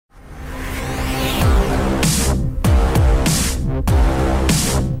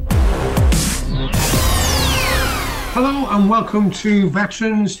and welcome to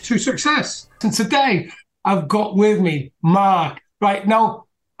Veterans to Success. And today I've got with me Mark. Right now,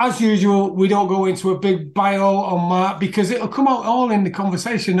 as usual, we don't go into a big bio on Mark because it'll come out all in the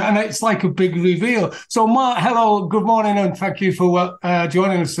conversation and it's like a big reveal. So Mark, hello, good morning, and thank you for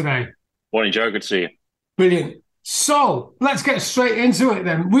joining us today. Morning, Joe. Good to see you. Brilliant. So let's get straight into it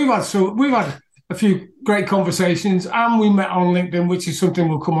then. We've had a few great conversations and we met on LinkedIn, which is something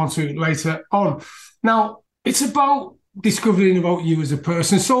we'll come on to later on. Now, it's about discovering about you as a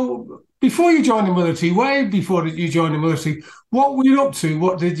person. So before you joined the military, way before you joined the military, what were you up to?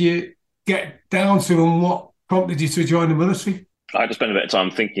 What did you get down to and what prompted you to join the military? I had to spend a bit of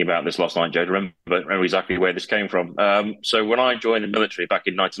time thinking about this last night, Joe, to remember exactly where this came from. So when I joined the military back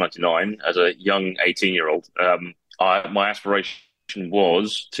in 1999 as a young 18-year-old, my aspiration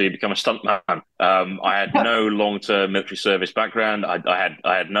was to become a stuntman. I had no long-term military service background. I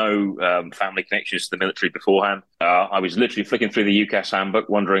had no family connections to the military beforehand. I was literally flicking through the UCAS handbook,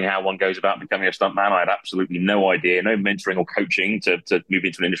 wondering how one goes about becoming a stuntman. I had absolutely no idea, no mentoring or coaching to move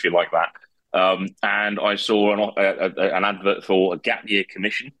into an industry like that. And I saw an advert for a gap year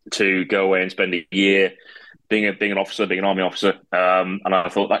commission to go away and spend a year being an officer, being an army officer. And I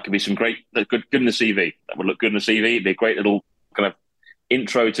thought that could be some good in the CV. That would look good in the CV. It'd be a great little kind of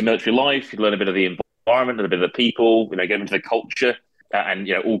intro to military life. You'd learn a bit of the environment, a bit of the people, get into the culture,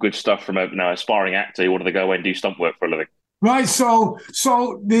 and all good stuff from an aspiring actor who wanted to go away and do stunt work for a living. Right. So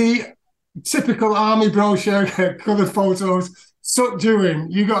the typical army brochure, coloured photos, sucked you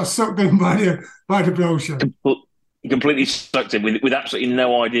in. You got sucked in by the brochure. Completely sucked in with absolutely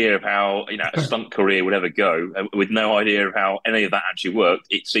no idea of how a stunt career would ever go, with no idea of how any of that actually worked.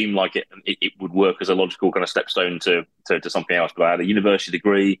 It seemed like it would work as a logical kind of stepstone to something else. But I had a university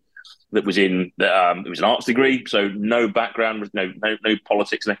degree that was it was an arts degree, so no background, no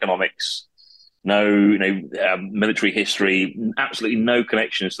politics and economics, no military history, absolutely no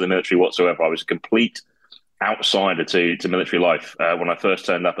connections to the military whatsoever. I was a complete outsider to military life when I first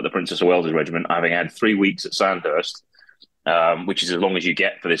turned up at the Princess of Wales's Regiment, having had 3 weeks at Sandhurst, which is as long as you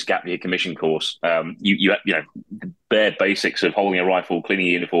get for this gap year commission course. You the bare basics of holding a rifle, cleaning a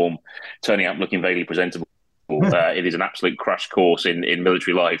uniform, turning up looking vaguely presentable. It is an absolute crash course in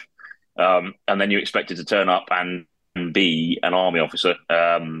military life, and then you're expected to turn up and be an army officer.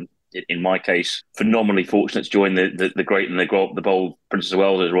 In my case, phenomenally fortunate to join the great and the bold Princess of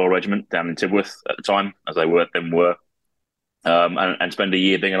Wales's Royal Regiment down in Tidworth at the time, as they were, and spend a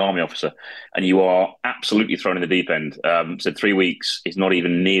year being an army officer. And you are absolutely thrown in the deep end. So 3 weeks is not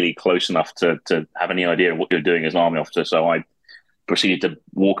even nearly close enough to have any idea of what you're doing as an army officer. So I proceeded to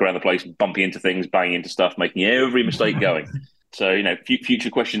walk around the place, bumping into things, banging into stuff, making every mistake going. So, future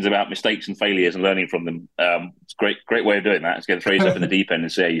questions about mistakes and failures and learning from them. It's a great way of doing that. It's get throw yourself in the deep end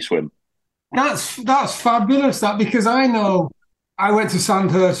and see how you swim. That's fabulous, because I know I went to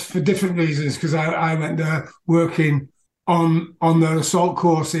Sandhurst for different reasons, because I went there working on the assault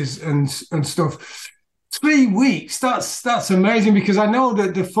courses and stuff. 3 weeks, that's amazing, because I know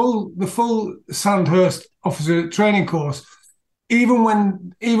that the full Sandhurst officer training course, even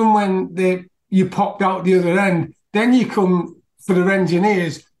when you popped out the other end, then you come for the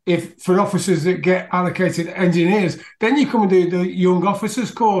engineers. If for officers that get allocated engineers, then you come and do the young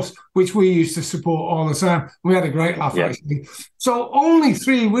officers course, which we used to support all the time. We had a great laugh, actually. So only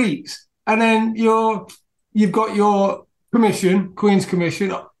 3 weeks, and then you've got your commission, Queen's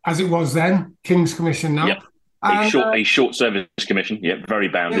Commission, as it was then, King's Commission now. Yep. A short service commission. Yep, very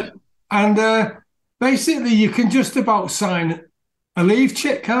bounded. Yeah. And basically, you can just about sign a leave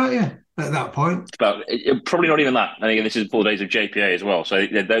check, can't you? At that point, but probably not even that. I think this is 4 days of JPA as well. So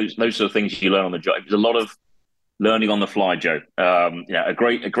those sort of things you learn on the job. There's a lot of learning on the fly, Joe. A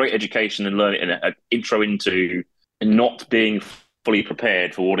great education and learning, and an intro into not being fully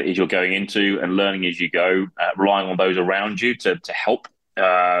prepared for what it is you're going into, and learning as you go, relying on those around you to help,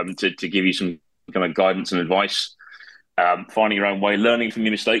 to give you some kind of guidance and advice, finding your own way, learning from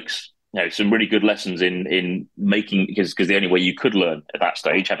your mistakes. Some really good lessons in making, because the only way you could learn at that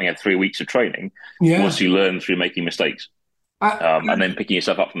stage, having had 3 weeks of training, was to learn through making mistakes, and then picking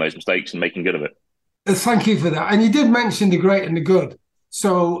yourself up from those mistakes and making good of it. Thank you for that. And you did mention the great and the good.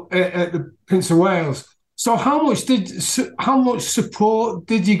 So at the Prince of Wales. So how much support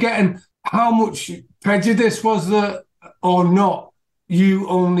did you get, and how much prejudice was there or not? You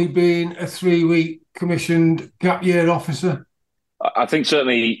only being a 3 week commissioned gap year officer. I think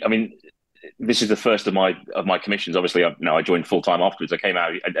certainly. I mean, this is the first of my commissions. Obviously, I joined full time afterwards. I came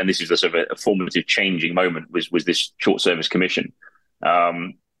out, and this is the sort of a formative, changing moment. Was this short service commission?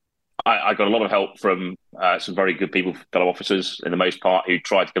 I got a lot of help from some very good people, fellow officers, in the most part, who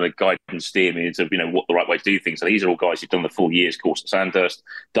tried to kind of guide and steer me into, what the right way to do things. So these are all guys who've done the full year's course at Sandhurst,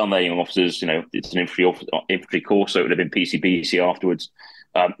 done their young officers. It's an infantry course, so it would have been PCBC afterwards.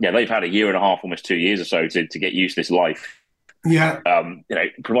 They've had a year and a half, almost 2 years or so, to get used to this life. Yeah.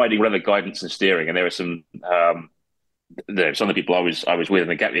 Providing whatever guidance and steering. And there are some. Some of the people I was with in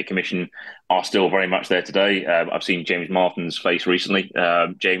the Gap Year Commission are still very much there today. I've seen James Martin's face recently.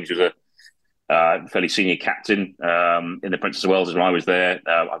 James was a fairly senior captain in the Princess of Wales when I was there.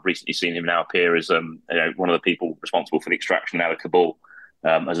 I've recently seen him now appear as one of the people responsible for the extraction out of Kabul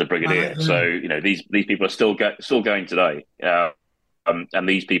as a brigadier. So these people are still going today, and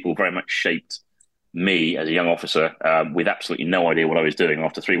these people very much shaped me as a young officer with absolutely no idea what I was doing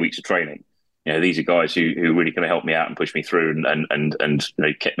after 3 weeks of training. These are guys who really kind of helped me out and pushed me through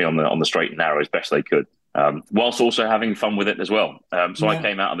and kept me on the straight and narrow as best they could, whilst also having fun with it as well. So I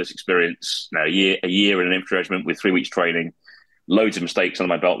came out of this experience a year in an infantry regiment with 3 weeks training, loads of mistakes under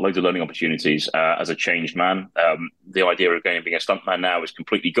my belt, loads of learning opportunities as a changed man. The idea of going and being a stuntman now is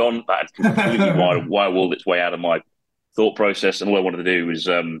completely gone. That had completely wirewalled its way out of my thought process, and all I wanted to do was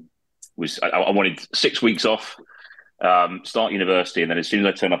I wanted 6 weeks off. Start university, and then as soon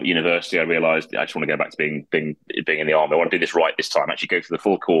as I turned up at university, I realised I just want to go back to being in the army. I want to do this right this time. Actually, go through the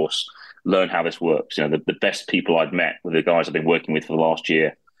full course, learn how this works. The best people I'd met were the guys I've been working with for the last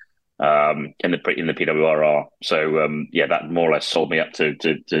year in the PWRR. So that more or less sold me up to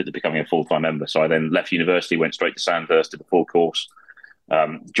becoming a full-time member. So I then left university, went straight to Sandhurst, did the full course,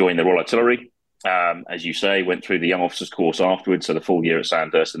 joined the Royal Artillery. As you say, went through the young officers course afterwards, so the full year at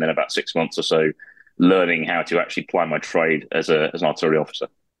Sandhurst, and then about 6 months or so learning how to actually ply my trade as an artillery officer.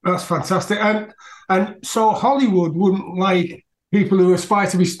 That's fantastic. And so Hollywood wouldn't like people who aspire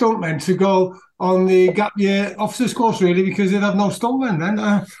to be stuntmen to go on the Gap Year officers course, really, because they'd have no stuntmen then.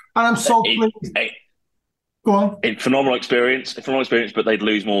 And I'm so pleased. Go on. Phenomenal experience, but they'd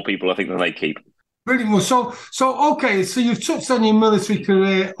lose more people, I think, than they'd keep. Really well. So okay, so you've touched on your military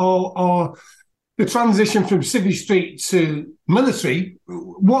career or the transition from Civvy Street to military.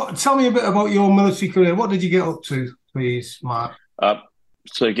 Tell me a bit about your military career. What did you get up to, please, Mark?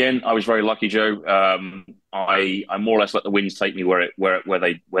 So again, I was very lucky, Joe. I more or less let the winds take me where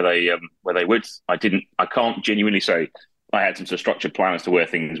they would. I can't genuinely say I had some sort of structured plan as to where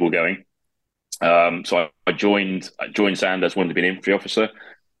things were going. So I joined Sandhurst, wanted to be an infantry officer,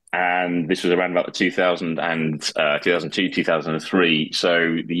 and this was around about the 2002, 2003.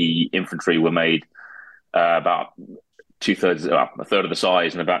 So the infantry were made about a third of the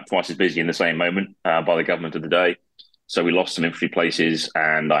size and about twice as busy in the same moment by the government of the day. So we lost some infantry places,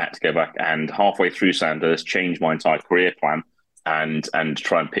 and I had to go back and halfway through Sandhurst change my entire career plan and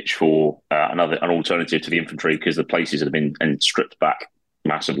try and pitch for an alternative to the infantry, because the places had been stripped back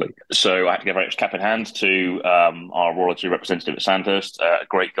massively. So I had to go very much cap in hand to our Royal Artillery representative at Sandhurst, a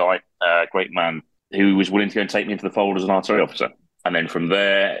great guy, great man, who was willing to go and take me into the fold as an artillery officer. And then from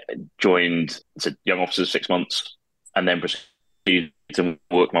there, joined young officers 6 months, and then proceeded to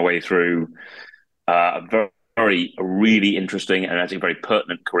work my way through a really interesting and I think very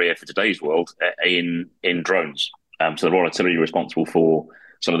pertinent career for today's world in drones. So the Royal Artillery are responsible for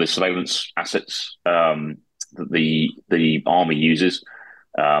some of the surveillance assets that the army uses.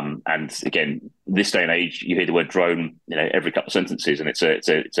 And again, this day and age, you hear the word drone, every couple of sentences, and it's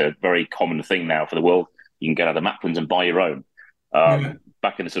a very common thing now for the world. You can get out of the Maplins and buy your own.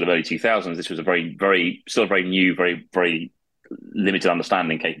 Back in the sort of early 2000s, this was a still very new, very, very limited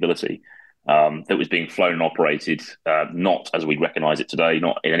understanding capability that was being flown and operated, not as we recognise it today,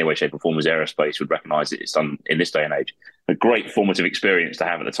 not in any way, shape or form as aerospace would recognise it's done in this day and age. A great formative experience to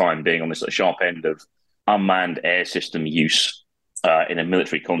have at the time, being on this sort of sharp end of unmanned air system use in a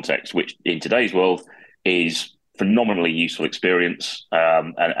military context, which in today's world is phenomenally useful experience.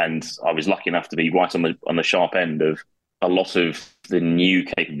 And I was lucky enough to be right on the sharp end of a lot of the new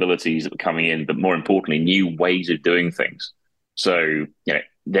capabilities that were coming in, but more importantly, new ways of doing things. So,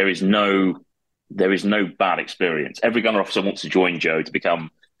 there is no bad experience. Every gunner officer wants to join, Joe, to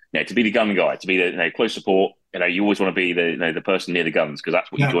become, to be the gun guy, to be the close support. You always want to be the person near the guns, because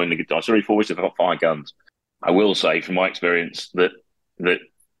that's what you join the artillery force. If I've got 5 guns, I will say from my experience that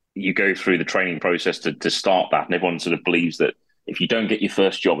you go through the training process to start that, and everyone sort of believes that if you don't get your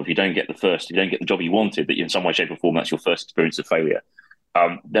first job, if you don't get the job you wanted, that in some way, shape or form, that's your first experience of failure.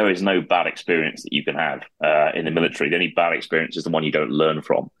 There is no bad experience that you can have in the military. The only bad experience is the one you don't learn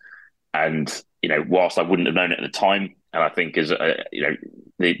from. And, whilst I wouldn't have known it at the time, and I think there's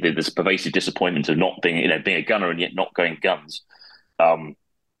a pervasive disappointment of not being a gunner and yet not going guns.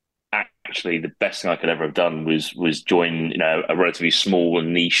 Actually, the best thing I could ever have done was join, a relatively small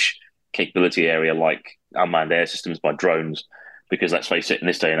and niche capability area like unmanned air systems by drones, because let's face it, in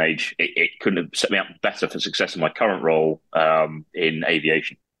this day and age, it couldn't have set me up better for success in my current role in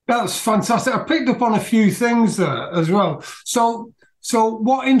aviation. That's fantastic. I picked up on a few things there as well. So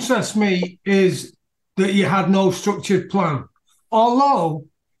what interests me is that you had no structured plan. Although,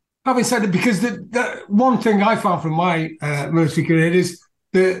 having said it, because the one thing I found from my military career is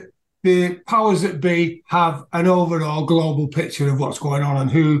that the powers that be have an overall global picture of what's going on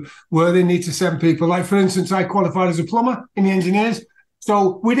and where they need to send people. Like, for instance, I qualified as a plumber in the engineers.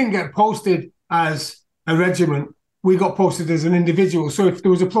 So we didn't get posted as a regiment. We got posted as an individual. So if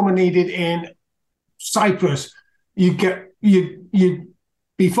there was a plumber needed in Cyprus, you'd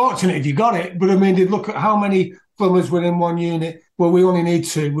be fortunate if you got it. But I mean, they'd look at how many plumbers were in one unit. Well, we only need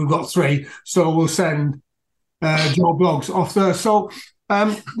 2. We've got 3. So we'll send Joe Bloggs off there. So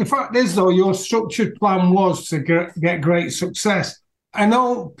the fact is, though, your structured plan was to get great success. I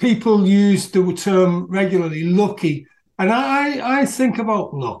know people use the term regularly, lucky, and I think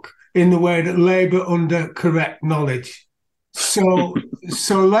about luck in the way that labour under correct knowledge. So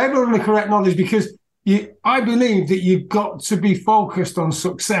labour under correct knowledge, because I believe that you've got to be focused on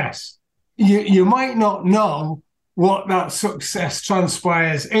success. You might not know what that success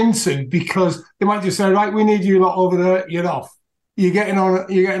transpires into, because they might just say, right, we need you lot over there, you're off. You're getting on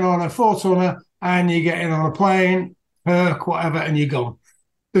a 4-tonner and you're getting on a plane, whatever, and you're gone.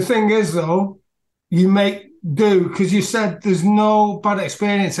 The thing is, though, you make do, because you said there's no bad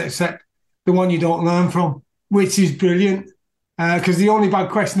experience except the one you don't learn from, which is brilliant, because the only bad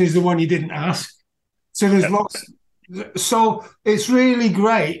question is the one you didn't ask. So there's lots. So it's really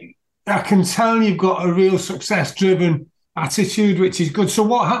great. I can tell you've got a real success-driven attitude, which is good. So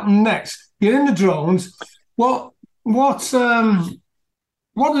what happened next? You're in the drones. What does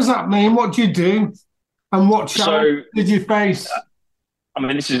that mean? What do you do? And what challenge did you face? I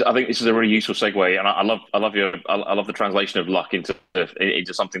mean, I think this is a really useful segue, and I love the translation of luck into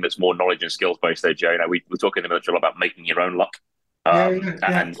something that's more knowledge and skills based. There, Joe. You know, we're talking in the military about making your own luck,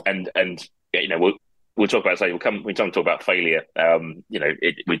 and you know, we'll talk about we talk about failure. You know,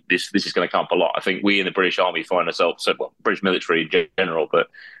 this is going to come up a lot. I think we in the British Army find ourselves, British military in general, but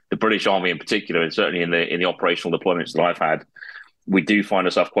the British Army in particular, and certainly in the operational deployments that I've had, we do find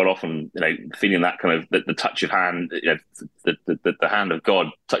ourselves quite often, you know, feeling that kind of the touch of hand, you know, the hand of God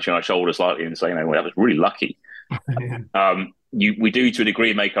touching our shoulder slightly and saying, "Oh, that was really lucky." We do to a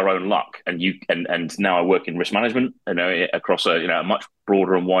degree make our own luck, and now I work in risk management, you know, across a much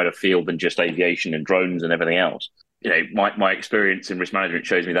broader and wider field than just aviation and drones and everything else. You know, my experience in risk management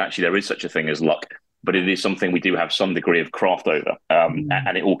shows me that actually there is such a thing as luck, but it is something we do have some degree of craft over,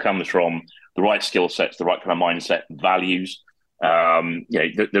 and it all comes from the right skill sets, the right kind of mindset, values. You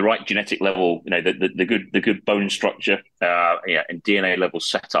know, the right genetic level, you know, the good bone structure, and DNA level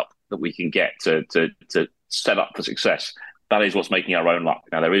setup that we can get to set up for success. That is what's making our own luck.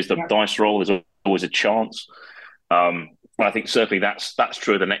 Now there is the dice roll. There's always a chance. But I think certainly that's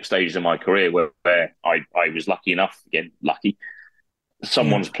true of the next stages of my career where I was lucky enough, again, lucky.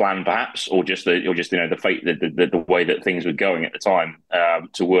 Someone's plan, perhaps, or just you know, the fate, the way that things were going at the time,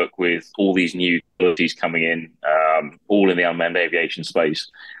 to work with all these new abilities coming in, all in the unmanned aviation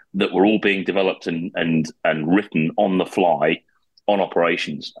space, that were all being developed and written on the fly on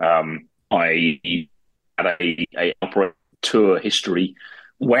operations. I had a operator history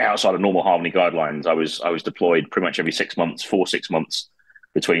way outside of normal Harmony guidelines. I was deployed pretty much every 6 months, 6 months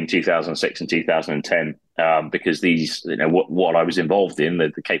between 2006 and 2010. Because these, you know, what I was involved in,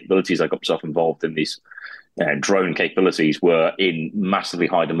 the capabilities I got myself involved in, these drone capabilities were in massively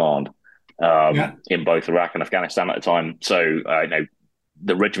high demand in both Iraq and Afghanistan at the time. So, you know,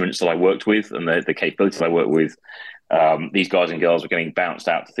 the regiments that I worked with and the capabilities I worked with, these guys and girls were getting bounced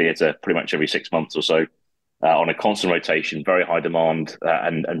out to theatre pretty much every 6 months or so on a constant rotation, very high demand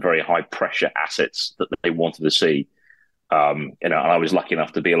and very high pressure assets that they wanted to see. You know, and I was lucky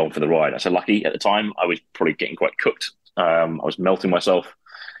enough to be along for the ride. I said lucky at the time. I was probably getting quite cooked. I was melting myself.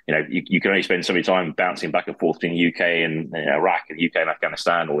 You know, you can only spend so many time bouncing back and forth between the UK and Iraq and UK and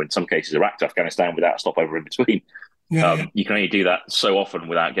Afghanistan, or in some cases Iraq to Afghanistan without a stopover in between. You can only do that so often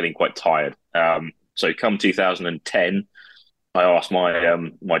without getting quite tired. So come 2010, I asked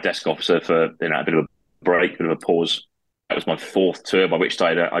my desk officer for a bit of a break, a bit of a pause. That was my 4th tour, by which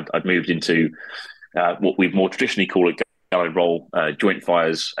time I'd moved into what we've more traditionally called a guided role, joint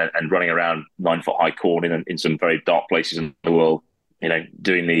fires, and running around 9-foot high corn in some very dark places in the world. You know,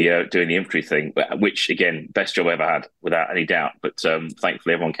 doing the infantry thing, which again, best job I ever had, without any doubt. But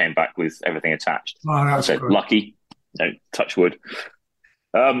thankfully, everyone came back with everything attached. I said, great. Lucky, you know, touch wood.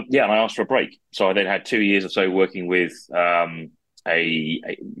 And I asked for a break. So I then had 2 years or so working with a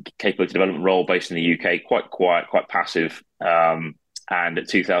capability development role based in the UK, quite quiet, quite passive. And at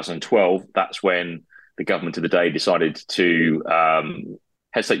 2012, that's when the government of the day decided to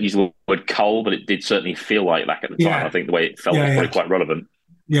hesitate to use the word cull, but it did certainly feel like that at the time. Yeah. I think the way it felt Yeah. was Yeah. probably quite relevant.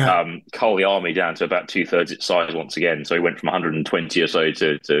 Yeah. Cull the army down to about 2/3 its size once again. So we went from 120 or so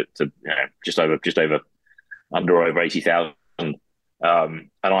to just over under or over 80,000. And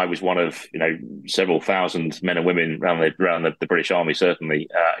I was one of several thousand men and women around the British Army, certainly,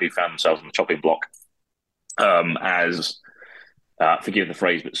 who found themselves on the chopping block as forgive the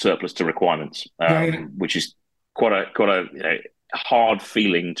phrase, but surplus to requirements, which is quite a hard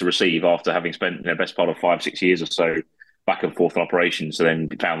feeling to receive after having spent the best part of 5-6 years or so back and forth on operations. So then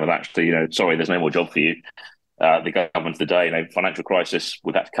found that actually, sorry, there's no more job for you. The government of the day, financial crisis,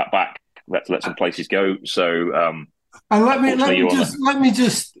 we've had to cut back, we had to let some places go. So, and let me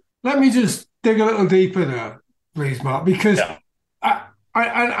just dig a little deeper there, please, Mark, because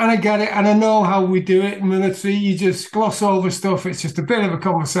I get it, and I know how we do it in military. You just gloss over stuff. It's just a bit of a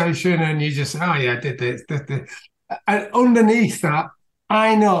conversation, and you just, oh yeah, did this. And underneath that,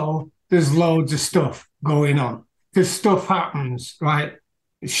 I know there's loads of stuff going on because stuff happens, right?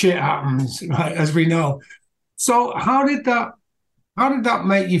 Shit happens, right? As we know. So how did that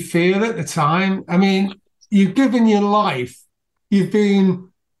make you feel at the time? I mean, you've given your life, you've been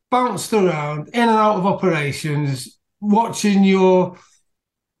bounced around in and out of operations, watching your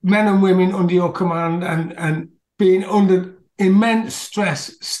men and women under your command and being under immense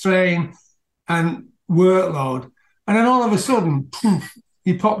stress, strain, and workload. And then all of a sudden, poof,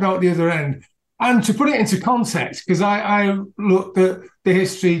 you popped out the other end. And to put it into context, because I looked at the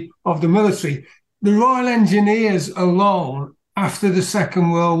history of the military, the Royal Engineers alone, after the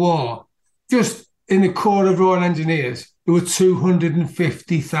Second World War, just in the Corps of Royal Engineers, there were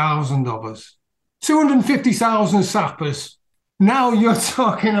 250,000 of us. 250,000 sappers. Now you're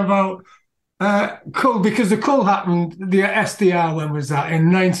talking about cull, because the cull happened, the SDR, when was that?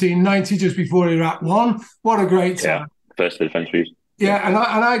 In 1990, just before Iraq won. What a great time. Yeah, first defence piece. Yeah, and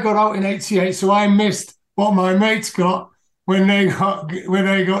I got out in 88, so I missed what my mates got when they got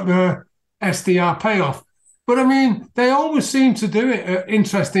the SDR payoff. But I mean, they always seem to do it at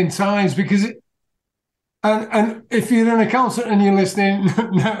interesting times because and if you're an accountant and you're listening,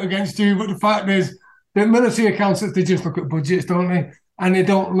 not against you, but the fact is that military accountants, they just look at budgets, don't they? And they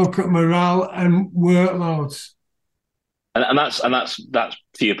don't look at morale and workloads. And that's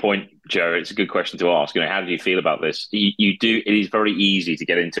to your point, Joe. It's a good question to ask. How do you feel about this? You do. It is very easy to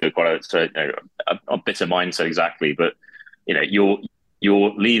get into quite a bitter mindset, exactly. But you're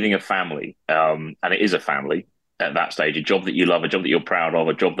leaving a family, and it is a family at that stage. A job that you love, a job that you're proud of,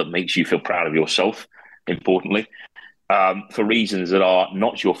 a job that makes you feel proud of yourself. Importantly, for reasons that are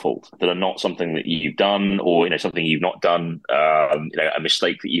not your fault, that are not something that you've done, or something you've not done, a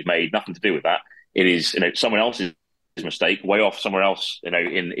mistake that you've made. Nothing to do with that. It is someone else's mistake, way off somewhere else, in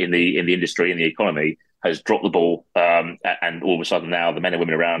the industry, in the economy, has dropped the ball, and all of a sudden now the men and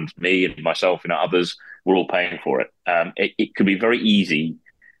women around me and myself and others, we're all paying for it. It could be very easy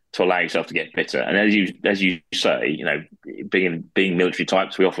to allow yourself to get bitter, and as you say, being military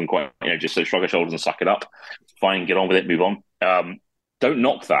types, we often quite just sort of shrug our shoulders and suck it up, fine, get on with it, move on. Don't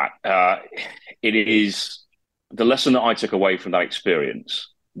knock that. It is the lesson that I took away from that experience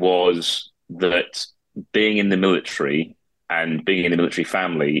was that being in the military and being in the military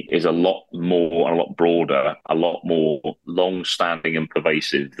family is a lot more, a lot broader, a lot more long-standing and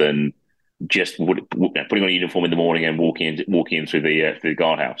pervasive than just putting on a uniform in the morning and walking in through the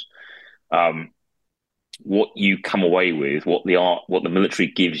guardhouse. What you come away with, what the military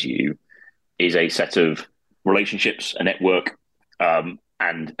gives you, is a set of relationships, a network, and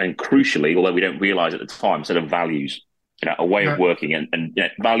crucially, although we don't realize at the time, a set of values. A way of working, and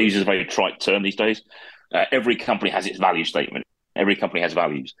values is a very trite term these days. Every company has its value statement. Every company has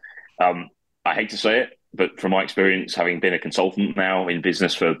values. I hate to say it, but from my experience, having been a consultant now in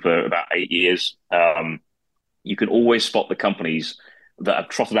business for about 8 years, you can always spot the companies that have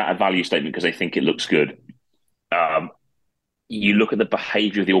trotted out a value statement because they think it looks good. You look at the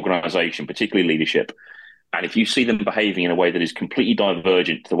behavior of the organization, particularly leadership, and if you see them behaving in a way that is completely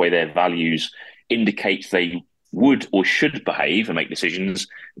divergent to the way their values indicate they would or should behave and make decisions,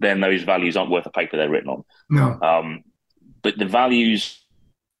 then those values aren't worth the paper they're written on. No. But the values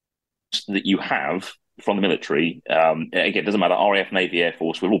that you have from the military, again, it doesn't matter, RAF, Navy, Air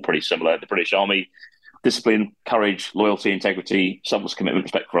Force, we're all pretty similar. The British Army, discipline, courage, loyalty, integrity, selfless commitment,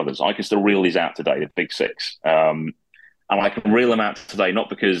 respect for others. I can still reel these out today, the big six. And I can reel them out today, not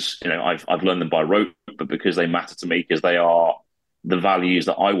because I've learned them by rote, but because they matter to me, because they are the values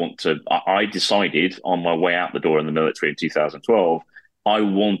that I want to. I decided on my way out the door in the military in 2012, I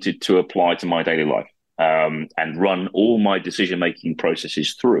wanted to apply to my daily life, and run all my decision-making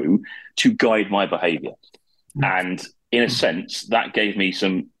processes through to guide my behavior. And in a sense, that gave me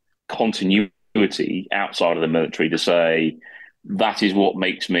some continuity outside of the military to say, that is what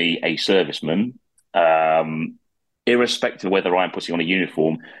makes me a serviceman. Irrespective of whether I'm putting on a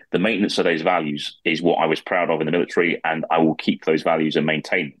uniform, the maintenance of those values is what I was proud of in the military, and I will keep those values and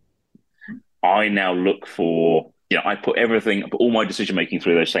maintain them. I now look for, I put all my decision making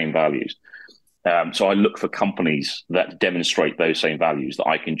through those same values. So I look for companies that demonstrate those same values that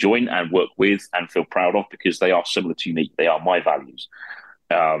I can join and work with and feel proud of, because they are similar to me. They are my values,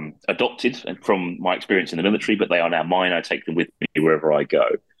 adopted from my experience in the military, but they are now mine. I take them with me wherever I go.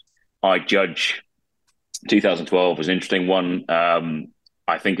 I judge 2012 was an interesting one.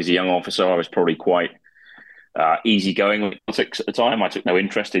 I think as a young officer, I was probably quite easygoing with politics at the time. I took no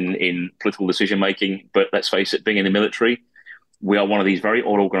interest in political decision making. But let's face it, being in the military, we are one of these very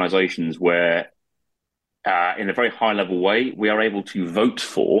odd organizations where, in a very high level way, we are able to vote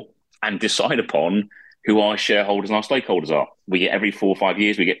for and decide upon who our shareholders and our stakeholders are. We get every 4 or 5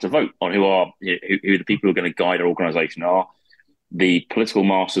 years, we get to vote on who the people who are going to guide our organization are. The political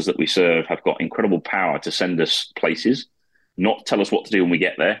masters that we serve have got incredible power to send us places, not tell us what to do when we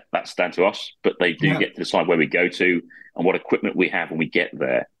get there. That's down to us, but they do get to decide where we go to and what equipment we have when we get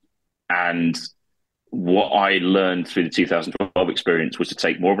there. And what I learned through the 2012 experience was to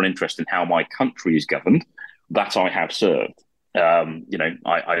take more of an interest in how my country is governed, that I have served. I'm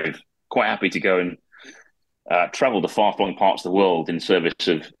quite happy to go and travel to far-flung parts of the world in service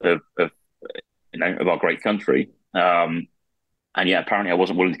of our great country. And yet, apparently, I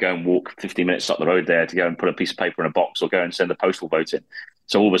wasn't willing to go and walk 15 minutes up the road there to go and put a piece of paper in a box or go and send a postal vote in.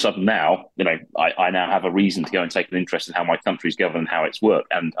 So all of a sudden now, I now have a reason to go and take an interest in how my country's governed and how it's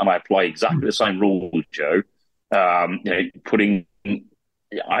worked. And I apply exactly the same rules, Joe. I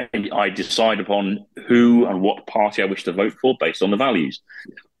decide upon who and what party I wish to vote for based on the values.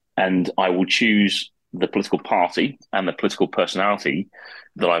 And I will choose the political party and the political personality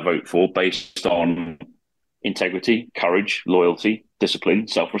that I vote for based on integrity, courage, loyalty, discipline,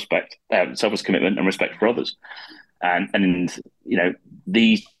 self-respect, selfless commitment, and respect for others. And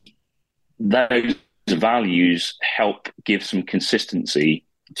those values help give some consistency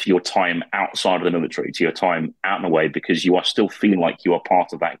to your time outside of the military, to your time out and away, because you are still feeling like you are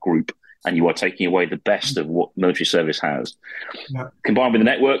part of that group and you are taking away the best of what military service has. Yeah. Combined with the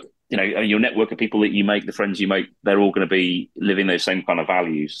network, your network of people that you make, the friends you make, they're all going to be living those same kind of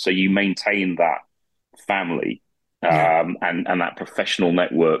values. So you maintain that family and that professional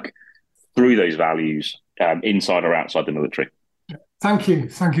network through those values, inside or outside the military. Thank you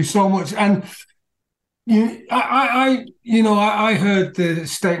so much. And I heard the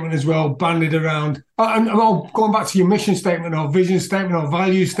statement as well bandied around. And going back to your mission statement or vision statement or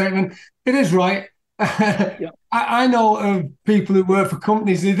value statement, it is right. I know of people who work for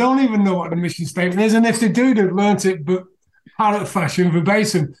companies, they don't even know what the mission statement is, and if they do, they've learnt it, but parrot fashion,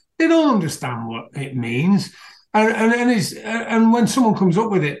 verbatim. They don't understand what it means, and when someone comes up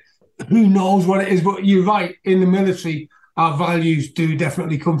with it, who knows what it is? But you're right. In the military, our values do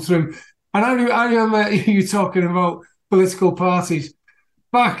definitely come through. And I remember you talking about political parties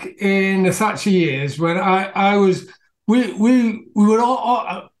back in the Thatcher years when we were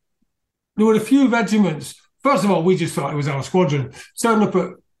all. There were a few regiments. First of all, we just thought it was our squadron. Starting up at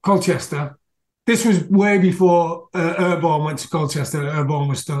Colchester. This was way before Airborne went to Colchester. Airborne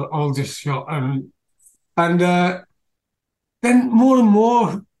was still Aldershot. And then more and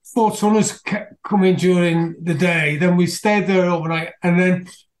more Fortunners kept coming during the day. Then we stayed there overnight. And then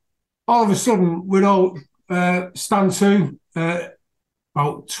all of a sudden, we'd all stand to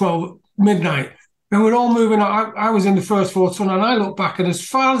about 12 midnight. And we're all moving out. I was in the first 4 tunnel, and I looked back, and as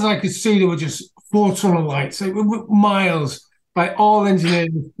far as I could see, there were just 4 tunnel lights, miles, like all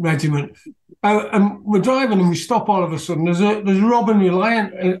engineering regiment. And we're driving, and we stop all of a sudden. There's Robin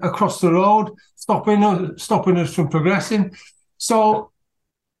Reliant across the road, stopping us from progressing. So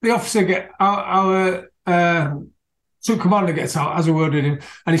the officer our troop commander gets out, has a word with him,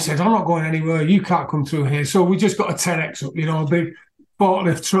 and he says, "I'm not going anywhere. You can't come through here." So we just got a 10X up, a big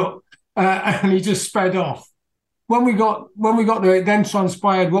forklift truck. And he just sped off. When we got there, it then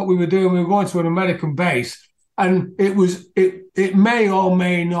transpired what we were doing. We were going to an American base, and it may or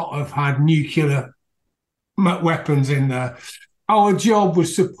may not have had nuclear weapons in there. Our job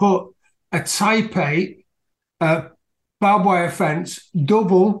was to put a Type 8 barbed wire fence,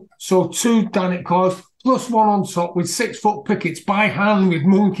 double, so 2 Danik cords, plus 1 on top with 6-foot pickets by hand with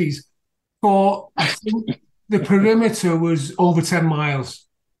monkeys for, I think, the perimeter was over 10 miles.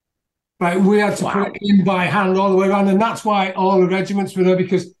 Like we had to put it in by hand all the way around, and that's why all the regiments were there,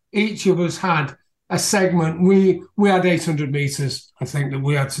 because each of us had a segment. We had 800 meters, I think, that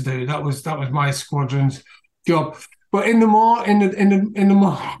we had to do. That was my squadron's job. But in the morning,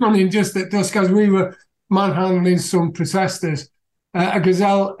 just at dusk, as we were manhandling some protesters, a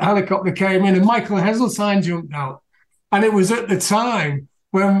Gazelle helicopter came in, and Michael Heseltine jumped out, and it was at the time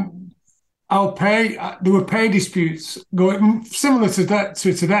when there were pay disputes going similar to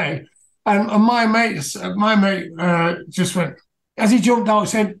today. And my mate just went, as he jumped out,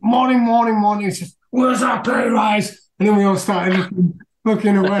 said, morning, morning, morning. He said, where's our pay rise? And then we all started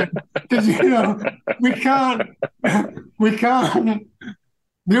looking away. Because, we can't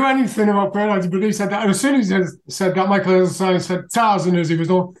do anything about pay rise. But he said that. And as soon as he said that, Michael Heseltine said, Tarzan, as he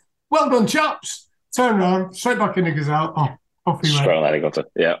was on, well done, chaps. Turned around, straight back in the Gazelle. Off he went. Straight on the helicopter,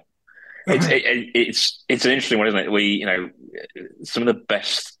 yeah. It's an interesting one, isn't it? We, some of the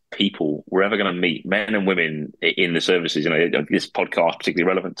best people we're ever going to meet, men and women in the services, this podcast particularly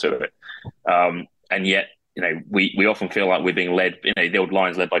relevant to it, and yet we often feel like we're being led, the old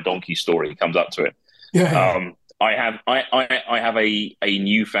lines, led by donkey story comes up to it. I have a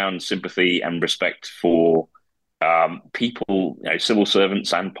newfound sympathy and respect for people, civil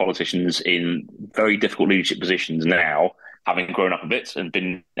servants and politicians in very difficult leadership positions now, having grown up a bit and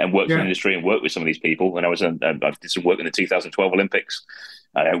worked in the industry and worked with some of these people. And I did some work in the 2012 Olympics.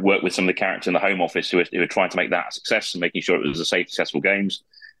 I worked with some of the characters in the Home Office who were trying to make that a success and making sure it was a safe, successful games.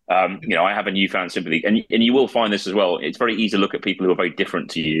 I have a newfound sympathy, and you will find this as well. It's very easy to look at people who are very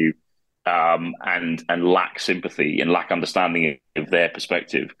different to you, and lack sympathy and lack understanding of their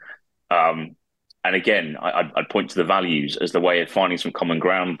perspective. And again, I'd point to the values as the way of finding some common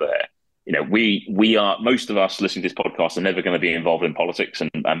ground there. We are, most of us listening to this podcast are never going to be involved in politics, and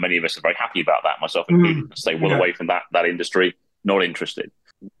many of us are very happy about that, myself included, stay well away from that industry, not interested.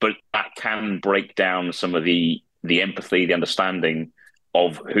 But that can break down some of the empathy, the understanding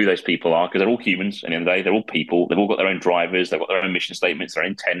of who those people are, because they're all humans. At the end of the day, they're all people. They've all got their own drivers. They've got their own mission statements, their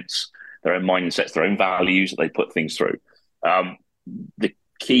own intents, their own mindsets, their own values that they put things through. The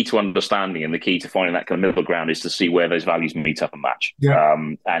key to understanding and the key to finding that kind of middle ground is to see where those values meet up and match.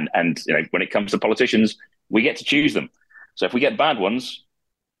 And when it comes to politicians, we get to choose them. So if we get bad ones,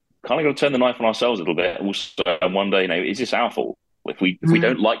 kind of got to turn the knife on ourselves a little bit. Also, and wonder, is this our fault? If we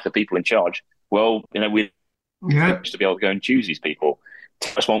don't like the people in charge, well, we have to be able to go and choose these people.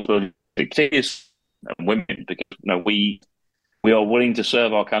 Responsibility and women, because we are willing to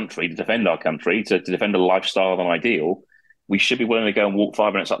serve our country, to defend our country, to defend a lifestyle and ideal. We should be willing to go and walk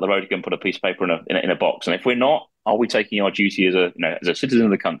 5 minutes up the road to go and put a piece of paper in a box. And if we're not, are we taking our duty as a citizen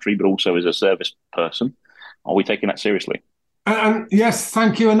of the country, but also as a service person? Are we taking that seriously? And yes,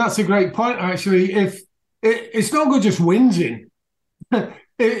 thank you. And that's a great point, actually. If it's not good just whinging,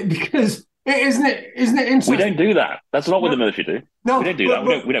 because isn't it interesting? We don't do that. That's not what the military do. No, we don't do that.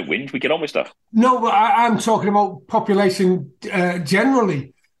 We don't whinge. We get on with stuff. No, but I'm talking about population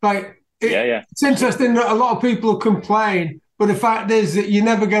generally. It's interesting that a lot of people complain, but the fact is that you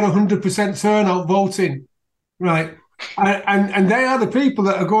never get 100% turnout voting, right? And they are the people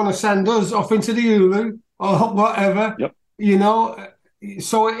that are going to send us off into the Ulu or whatever. Yep.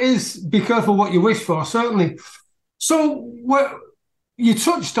 So it is, be careful what you wish for, certainly. So you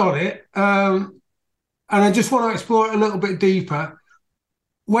touched on it, and I just want to explore it a little bit deeper.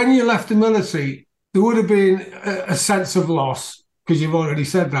 When you left the military, there would have been a sense of loss, because you've already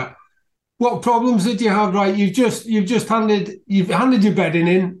said that. What problems did you have? Right, you've handed your bedding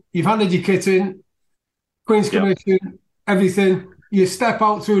in, you've handed your kit in, Queen's Commission, everything. You step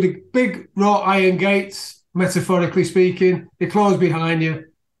out through the big wrought iron gates, metaphorically speaking. They close behind you.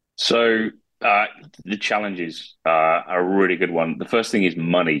 So the challenges are a really good one. The first thing is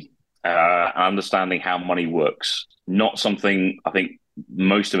money, understanding how money works. Not something I think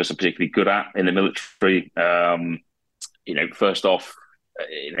most of us are particularly good at in the military. First off,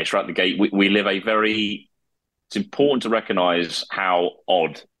 straight out the gate, we live it's important to recognise how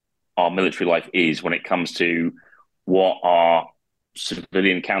odd our military life is when it comes to what our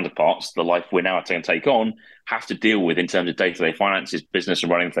civilian counterparts, the life we're now going to take on, have to deal with in terms of day-to-day finances, business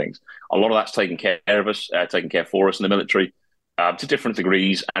and running things. A lot of that's taken care for us in the military to different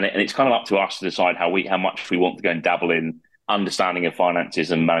degrees, and it's kind of up to us to decide how much we want to go and dabble in understanding of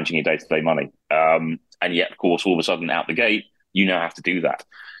finances and managing your day-to-day money. And yet, of course, all of a sudden out the gate, you now have to do that.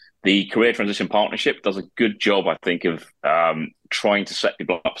 The Career Transition Partnership does a good job, I think, of trying to set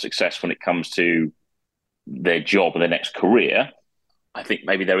people up for success when it comes to their job and their next career. I think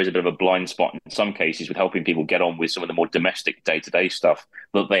maybe there is a bit of a blind spot in some cases with helping people get on with some of the more domestic day-to-day stuff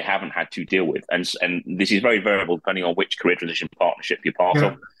that they haven't had to deal with. And this is very variable depending on which career transition partnership you're part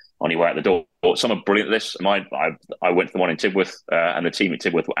of on your way out the door. Some are brilliant at this. I went to the one in Tidworth, and the team at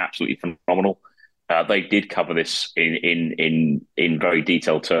Tidworth were absolutely phenomenal. They did cover this in very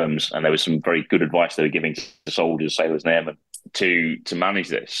detailed terms, and there was some very good advice they were giving to soldiers, sailors, and airmen to manage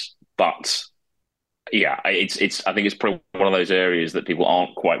this. But yeah, it's. I think it's probably one of those areas that people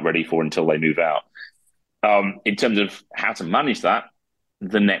aren't quite ready for until they move out. In terms of how to manage that,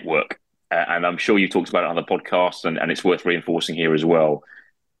 the network, and I'm sure you've talked about it on the podcast, and it's worth reinforcing here as well.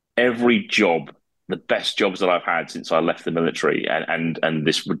 Every job, the best jobs that I've had since I left the military, and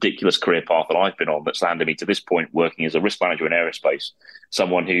this ridiculous career path that I've been on, that's landed me to this point, working as a risk manager in aerospace,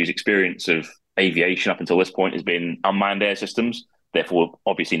 someone whose experience of aviation up until this point has been unmanned air systems, therefore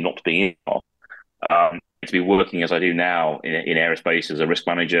obviously not being in. To be working as I do now in aerospace as a risk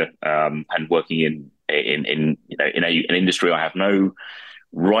manager, and working in an industry I have no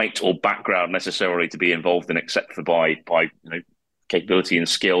right or background necessarily to be involved in, except for by capability and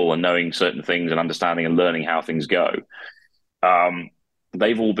skill and knowing certain things and understanding and learning how things go.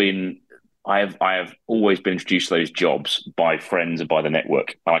 They've all been. I have always been introduced to those jobs by friends and by the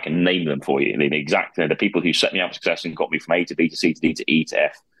network, and I can name them for you. Exactly the people who set me up for success and got me from A to B to C to D to E to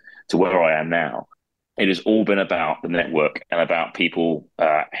F to where I am now. It has all been about the network and about people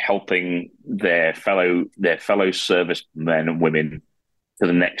helping their fellow service men and women to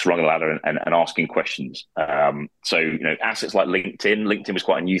the next rung of the ladder and asking questions. So assets like LinkedIn. LinkedIn was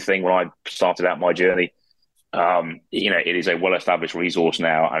quite a new thing when I started out my journey. It is a well-established resource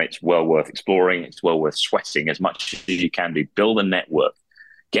now, and it's well worth exploring. It's well worth sweating as much as you can do. Build a network,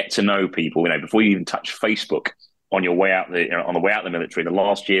 get to know people. Before you even touch Facebook on your way out, on the way out of the military, the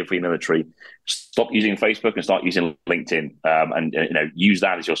last year for your military, stop using Facebook and start using LinkedIn, and use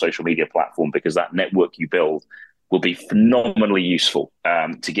that as your social media platform, because that network you build will be phenomenally useful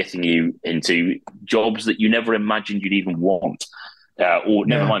to getting you into jobs that you never imagined you'd even want, or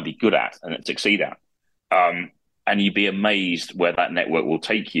never mind be good at and succeed at. And you'd be amazed where that network will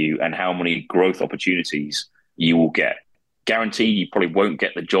take you and how many growth opportunities you will get. Guaranteed, you probably won't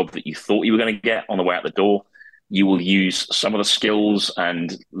get the job that you thought you were going to get on the way out the door. You will use some of the skills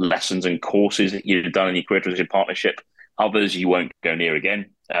and lessons and courses that you've done in your career transition partnership. Others you won't go near again.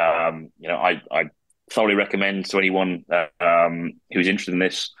 I thoroughly recommend to anyone who's interested in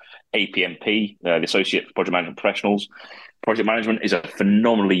this, APMP, the Associate for Project Management Professionals. Project management is a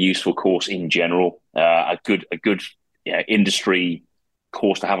phenomenally useful course in general, a good industry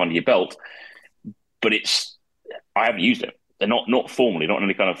course to have under your belt. But I haven't used it. They're not formally, not in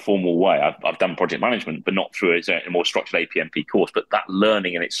any kind of formal way. I've done project management, but not through a more structured APMP course. But that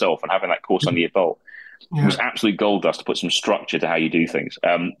learning in itself and having that course under your belt was absolute gold dust to put some structure to how you do things.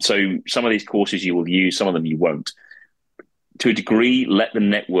 So some of these courses you will use, some of them you won't. To a degree, let the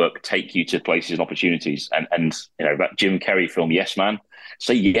network take you to places and opportunities. And that Jim Carrey film, Yes Man,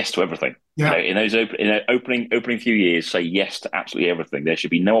 say yes to everything. Yeah. In those opening few years, say yes to absolutely everything. There should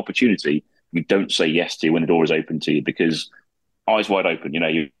be no opportunity you don't say yes to when the door is open to you, because eyes wide open.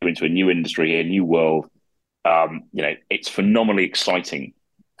 You're into a new industry, a new world. It's phenomenally exciting,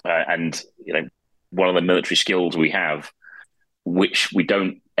 and one of the military skills we have, which we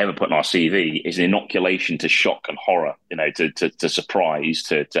don't ever put in our CV, is an inoculation to shock and horror. To surprise,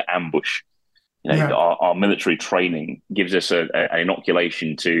 to ambush. Our military training gives us an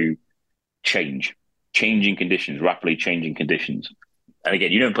inoculation to changing conditions, rapidly changing conditions. And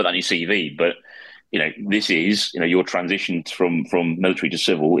again, you don't put that in your CV, but this is your transition from military to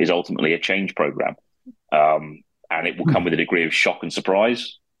civil is ultimately a change program, and it will come with a degree of shock and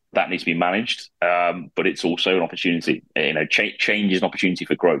surprise that needs to be managed. But it's also an opportunity. Change is an opportunity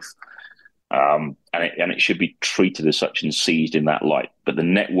for growth, and it should be treated as such and seized in that light. But the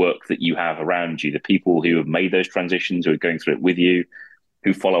network that you have around you, the people who have made those transitions, who are going through it with you,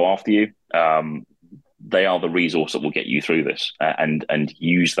 who follow after you, they are the resource that will get you through this, and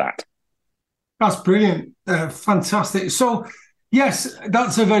use that. That's brilliant. Fantastic. So, yes,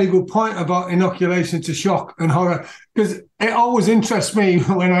 that's a very good point about inoculation to shock and horror, because it always interests me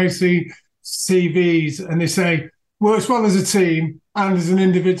when I see CVs and they say, works well as a team and as an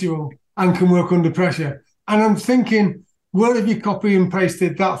individual and can work under pressure. And I'm thinking, where have you copy and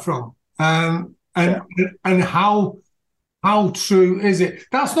pasted that from? And how true is it?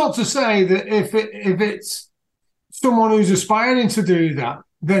 That's not to say that if it's someone who's aspiring to do that,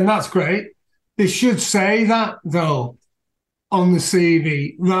 then that's great. They should say that, though, on the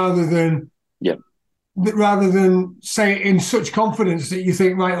CV, rather than say it in such confidence that you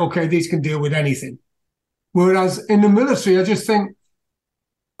think, right, okay, these can deal with anything. Whereas in the military, I just think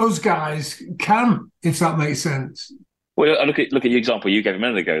us guys can, if that makes sense. Well, look at the example you gave a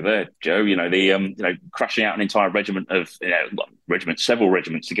minute ago there, Joe. Crashing out an entire regiment of several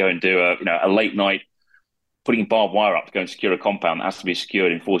regiments to go and do a late night, putting barbed wire up to go and secure a compound that has to be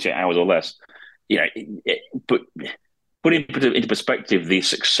secured in 48 hours or less. But put into perspective the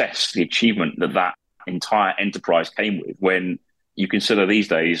success, the achievement that entire enterprise came with. When you consider these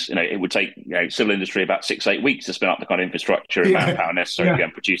days, it would take civil industry about 6-8 weeks to spin up the kind of infrastructure and manpower necessary to go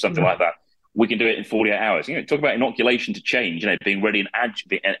and produce something like that. We can do it in 48 hours. Talk about inoculation to change. Being ready and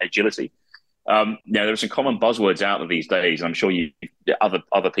agility. There are some common buzzwords out there these days, and I'm sure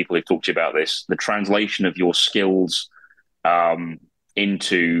other people who've talked to you about this. The translation of your skills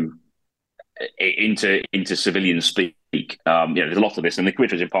into civilian speak. There's a lot of this, and the Career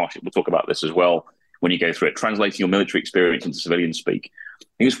Transition Partnership will talk about this as well when you go through it. Translating your military experience into civilian speak. I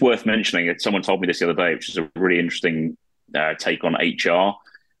think it's worth mentioning that someone told me this the other day, which is a really interesting take on HR.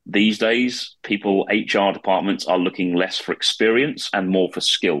 These days, HR departments are looking less for experience and more for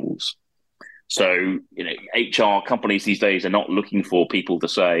skills. So, HR companies these days are not looking for people to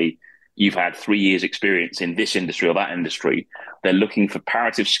say, you've had 3 years experience in this industry or that industry. They're looking for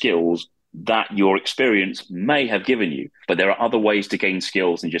comparative skills that your experience may have given you, but there are other ways to gain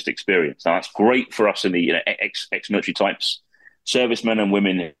skills than just experience. Now, that's great for us in the ex-military types, servicemen and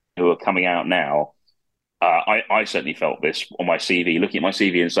women who are coming out now. I certainly felt this on my CV, looking at my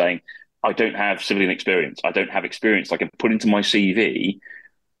CV and saying, I don't have civilian experience. I don't have experience I can put into my CV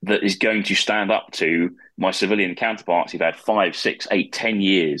that is going to stand up to my civilian counterparts who've had 5, 6, 8, 10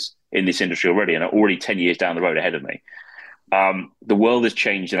 years in this industry already and are already 10 years down the road ahead of me. The world has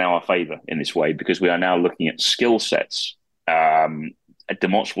changed in our favor in this way because we are now looking at skill sets, at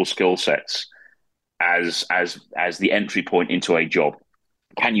demonstrable skill sets as the entry point into a job.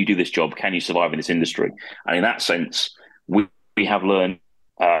 Can you do this job? Can you survive in this industry? And in that sense, we have learned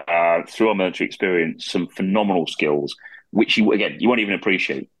through our military experience some phenomenal skills, which you won't even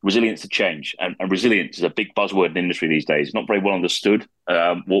appreciate. Resilience to change, and resilience is a big buzzword in the industry these days. It's not very well understood.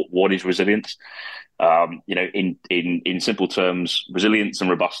 What is resilience? In simple terms, resilience and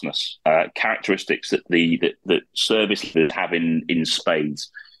robustness, characteristics that service leaders have in spades.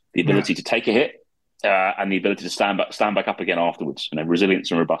 The ability to take a hit. And the ability to stand back up again afterwards.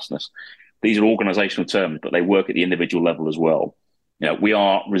 Resilience and robustness. These are organizational terms, but they work at the individual level as well. We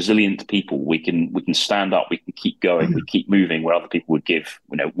are resilient people. We can stand up. We can keep going. We keep moving where other people would give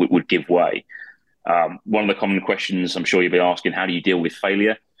way. One of the common questions I'm sure you'll be asking: how do you deal with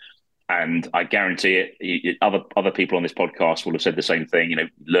failure? And I guarantee it. Other people on this podcast will have said the same thing.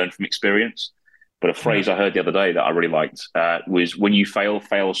 Learn from experience. But a phrase I heard the other day that I really liked was: when you fail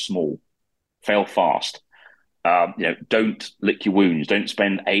small. Fail fast. Don't lick your wounds. Don't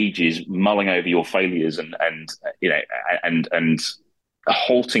spend ages mulling over your failures and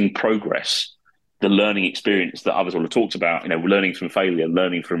halting progress. The learning experience that others will have talked about. Learning from failure,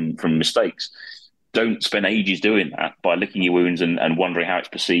 learning from mistakes. Don't spend ages doing that by licking your wounds and wondering how it's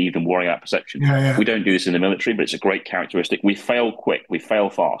perceived and worrying about perception. We don't do this in the military, but it's a great characteristic. We fail quick. We fail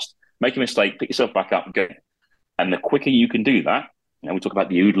fast. Make a mistake, pick yourself back up, and go. And the quicker you can do that. We talk about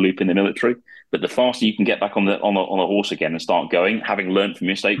the OODA loop in the military, but the faster you can get back on the horse again and start going, having learned from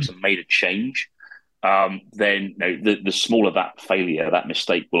mistakes and made a change, then the smaller that failure, that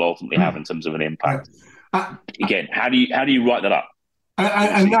mistake will ultimately have in terms of an impact. Again, how do you write that up?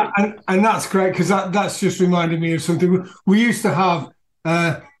 And that's great, because that's just reminded me of something. We used to have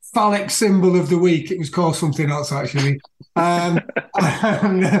phallic symbol of the week. It was called something else actually.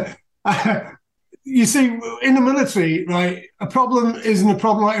 You see, in the military, right, a problem isn't a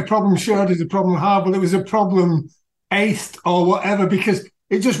problem like a problem shared is a problem halved, but it was a problem eighth or whatever, because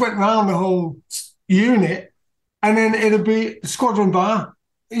it just went round the whole unit, and then it'd be squadron bar.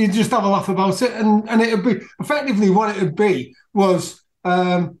 You'd just have a laugh about it, and it'd be effectively what it would be was,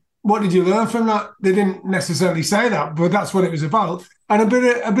 what did you learn from that? They didn't necessarily say that, but that's what it was about, and a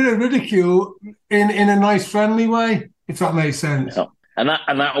bit of ridicule in a nice, friendly way, if that makes sense. Yeah. And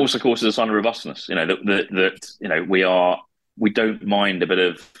that also causes a sign of robustness. We don't mind a bit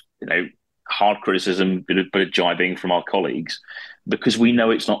of hard criticism, bit of jibing from our colleagues, because we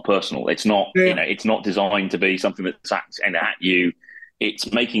know it's not personal. It's not it's not designed to be something that's at you.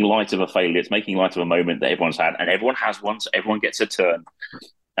 It's making light of a failure. It's making light of a moment that everyone's had, and everyone has one. So everyone gets a turn.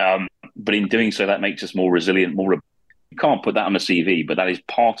 But in doing so, that makes us more resilient. You can't put that on a CV, but that is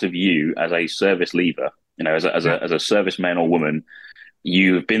part of you as a service leaver. As a serviceman or woman.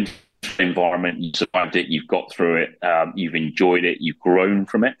 You've been through the environment, you survived it, you've got through it, you've enjoyed it, you've grown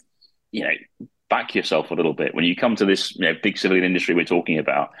from it. Back yourself a little bit. When you come to this big civilian industry we're talking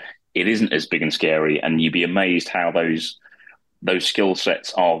about, it isn't as big and scary, and you'd be amazed how those those skill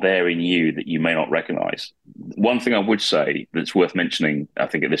sets are there in you that you may not recognize. One thing I would say that's worth mentioning, I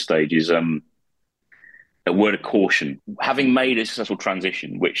think, at this stage is a word of caution. Having made a successful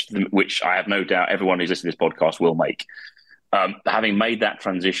transition, which I have no doubt everyone who's listening to this podcast will make, having made that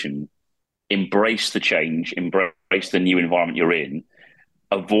transition, embrace the change, embrace the new environment you're in,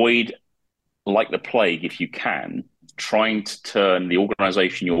 avoid, like the plague, if you can, trying to turn the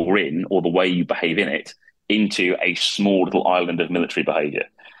organization you're in or the way you behave in it into a small little island of military behavior.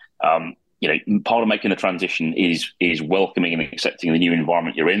 Part of making the transition is welcoming and accepting the new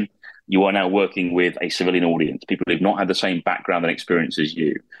environment you're in. You are now working with a civilian audience, people who've not had the same background and experience as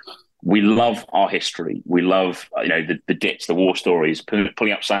you. We love our history. We love, the dits, the war stories,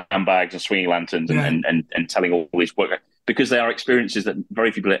 pulling up sandbags and swinging lanterns and telling all these work, because they are experiences that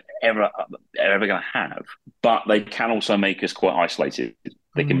very few people are ever going to have. But they can also make us quite isolated.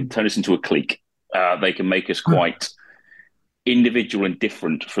 They can turn us into a clique. They can make us quite individual and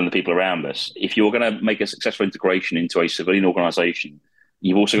different from the people around us. If you're going to make a successful integration into a civilian organization,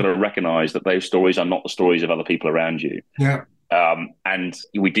 you've also got to recognize that those stories are not the stories of other people around you. Yeah. And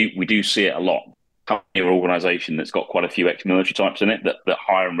we do see it a lot. Company or organization that's got quite a few ex-military types in it that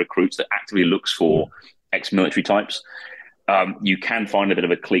hire and recruits, that actively looks for ex-military types. You can find a bit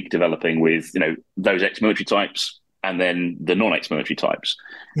of a clique developing with, those ex-military types and then the non-ex-military types.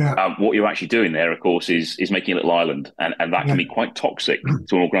 Yeah. What you're actually doing there, of course, is making a little island, and that can be quite toxic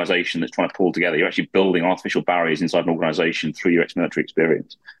to an organization that's trying to pull together. You're actually building artificial barriers inside an organization through your ex-military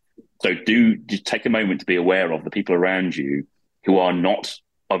experience. So do take a moment to be aware of the people around you who are not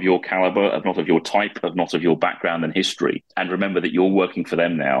of your caliber, not of your type, not of your background and history. And remember that you're working for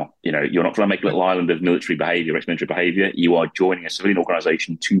them now. You're not trying to make a little island of military behavior, ex-military behavior. You are joining a civilian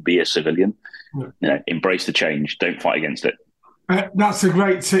organization to be a civilian. Embrace the change. Don't fight against it. That's a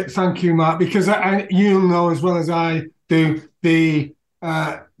great tip. Thank you, Mark, because you'll know as well as I do the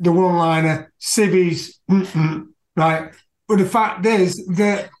one-liner, civvies, right? But the fact is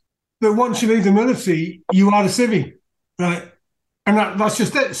that once you leave the military, you are a civvy, right? And that's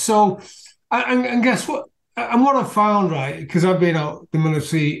just it. So, and guess what? And what I've found, right, because I've been out the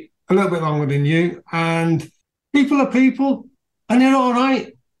military a little bit longer than you, and people are people, and they're all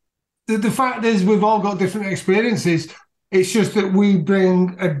right. The fact is, we've all got different experiences. It's just that we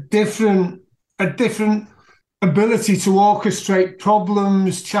bring a different ability to orchestrate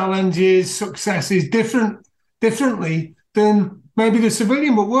problems, challenges, successes differently than maybe the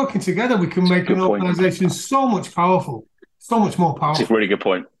civilian. But working together, we can make an organisation so much more powerful. It's a really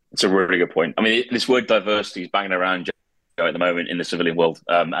good point. I mean, this word diversity is banging around at the moment in the civilian world.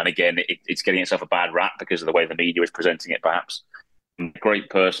 And again, it's getting itself a bad rap because of the way the media is presenting it, perhaps. A great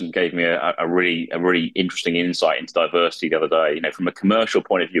person gave me a really interesting insight into diversity the other day. From a commercial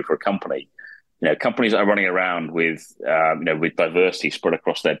point of view for a company, companies that are running around with diversity spread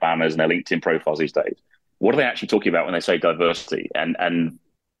across their banners and their LinkedIn profiles these days, what are they actually talking about when they say diversity? And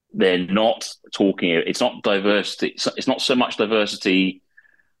they're not talking. It's not diversity. It's not so much diversity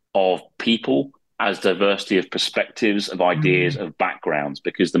of people as diversity of perspectives, of ideas, of backgrounds.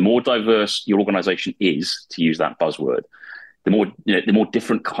 Because the more diverse your organization is, to use that buzzword, the more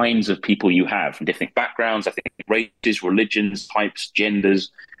different kinds of people you have from different backgrounds, I think races, religions, types,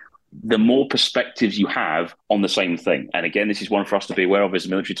 genders, the more perspectives you have on the same thing. And again, this is one for us to be aware of as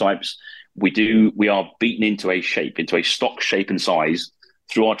military types. We are beaten into a stock shape and size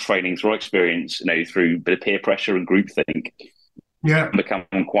through our training, through our experience, through a bit of peer pressure and groupthink. Become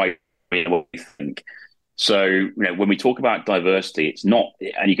quite what we think. So, when we talk about diversity, it's not,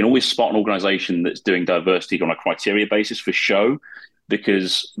 and you can always spot an organization that's doing diversity on a criteria basis for show,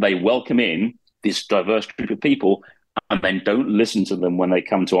 because they welcome in this diverse group of people and then don't listen to them when they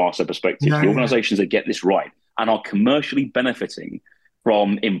come to ask their perspectives. The organizations that get this right and are commercially benefiting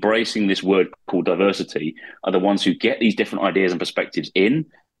from embracing this word called diversity are the ones who get these different ideas and perspectives in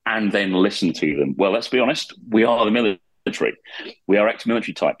and then listen to them. Well, let's be honest, we are the military. We are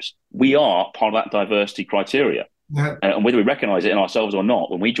ex-military types. We are part of that diversity criteria. And whether we recognize it in ourselves or not,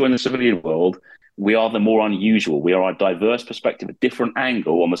 when we join the civilian world, we are the more unusual. We are a diverse perspective, a different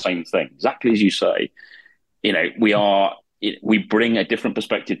angle on the same thing. Exactly as you say, we bring a different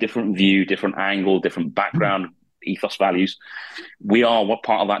perspective, different view, different angle, different background, ethos, values. We are what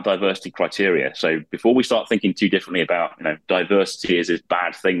part of that diversity criteria. So before we start thinking too differently about, diversity is this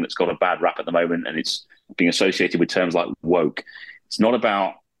bad thing that's got a bad rap at the moment and it's being associated with terms like woke, it's not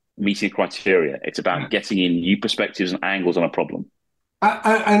about meeting criteria. It's about getting in new perspectives and angles on a problem.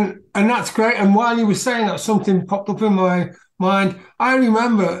 And that's great. And while you were saying that, something popped up in my mind. I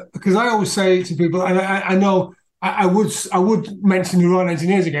remember, because I always say to people, and I know I would mention the Royal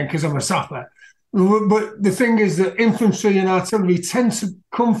Engineers again because I'm a sapper, But the thing is that infantry and artillery tend to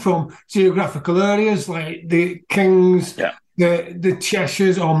come from geographical areas like the Kings, Yeah. the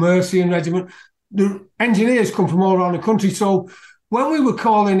Cheshires or Mercian Regiment. The engineers come from all around the country. So when we were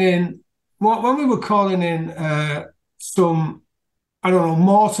calling in, some, I don't know,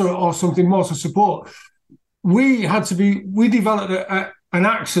 mortar or something, mortar support, we developed an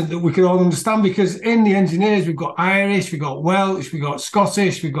accent that we could all understand, because in the engineers we've got Irish, we've got Welsh, we've got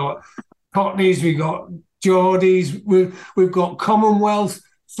Scottish, we've got Cockneys, we've got Geordies, we've got Commonwealth.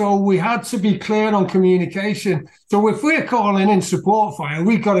 So we had to be clear on communication. So if we're calling in support fire,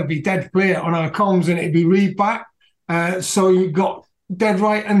 we've got to be dead clear on our comms, and it'd be read back. So you've got dead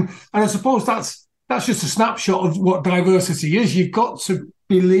right. And I suppose that's just a snapshot of what diversity is. You've got to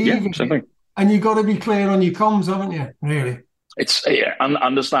believe in it, and you've got to be clear on your comms, haven't you? Really. It's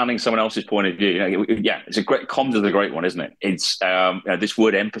understanding someone else's point of view. It's a great. Comms is a great one, isn't it? It's this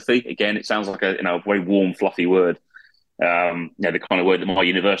word empathy. Again, it sounds like a very warm, fluffy word. The kind of word that my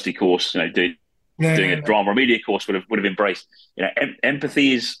university course, doing a drama or media course would have embraced.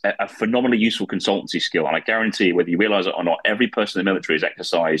 Empathy is a phenomenally useful consultancy skill, and I guarantee you, whether you realise it or not, every person in the military has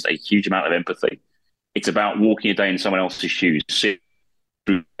exercised a huge amount of empathy. It's about walking a day in someone else's shoes.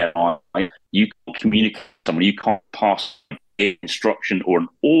 You can't communicate with someone. You can't pass an instruction or an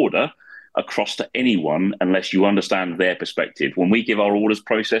order across to anyone unless you understand their perspective. When we give our orders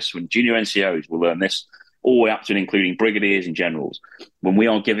process, when junior NCOs will learn this, all the way up to and including brigadiers and generals, when we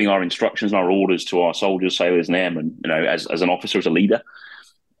are giving our instructions and our orders to our soldiers, sailors, and airmen, as an officer, as a leader,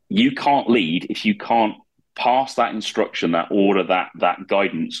 you can't lead if you can't pass that instruction, that order, that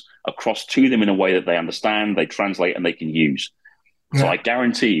guidance across to them in a way that they understand, they translate, and they can use. So I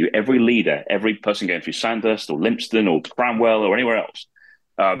guarantee you, every leader, every person going through Sandhurst or Lympstone or Cranwell or anywhere else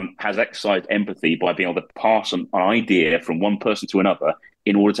has exercised empathy by being able to pass an idea from one person to another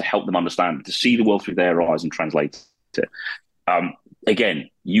in order to help them understand, to see the world through their eyes and translate it. Again,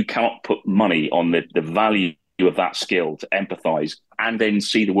 you cannot put money on the value of that skill to empathize and then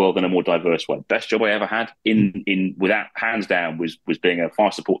see the world in a more diverse way. Best job I ever had in without hands down was being a fire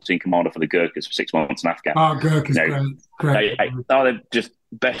support team commander for the Gurkhas for 6 months in Afghan. Oh, Gurkhas, great. They're just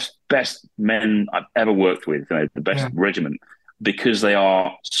best men I've ever worked with, the best regiment, because they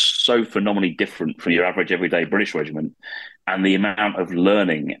are so phenomenally different from your average everyday British regiment, and the amount of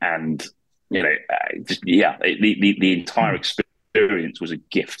learning and the entire experience was a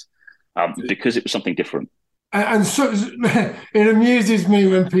gift because it was something different. And so it amuses me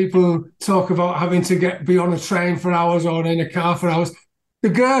when people talk about having to be on a train for hours or in a car for hours. The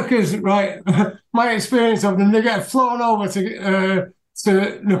Gurkhas, right? My experience of them, they get flown over to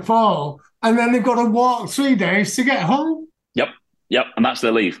Nepal, and then they've got to walk 3 days to get home. Yep, and that's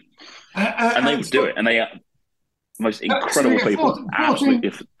their leave. And they would do it, and they are most incredible people.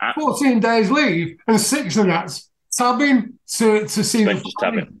 14 days leave, and 6 of that's tabbing to see the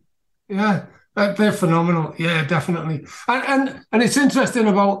tabbing. Yeah. They're phenomenal. Yeah, definitely. And it's interesting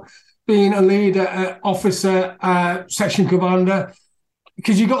about being a leader, officer, section commander,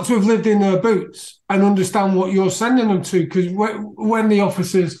 because you got to have lived in their boots and understand what you're sending them to. Because when the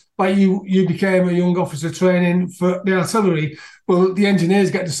officers, like you became a young officer training for the artillery, well, the engineers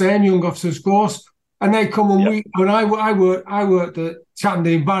get the same young officers course, and they come and when I worked at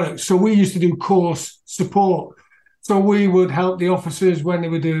Chattendene Barracks, so we used to do course support. So we would help the officers when they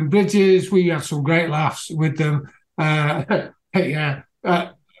were doing bridges. We had some great laughs with them. I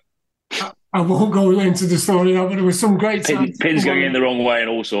won't go into the story now, but there was some great times. Pins going in the wrong way and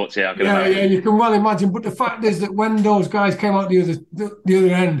all sorts. Yeah, you can well imagine. But the fact is that when those guys came out the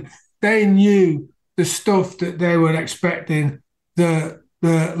other end, they knew the stuff that they were expecting the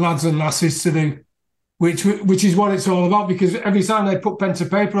lads and lasses to do, which is what it's all about. Because every time they put pen to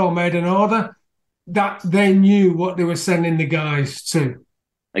paper or made an order, that they knew what they were sending the guys to.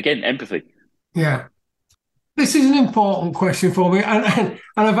 Again, empathy. Yeah. This is an important question for me, and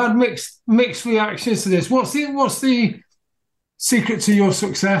I've had mixed reactions to this. What's the secret to your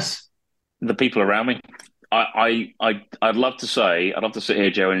success? The people around me. I'd love to sit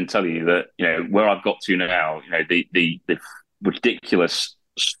here, Joe, and tell you that where I've got to now. The ridiculous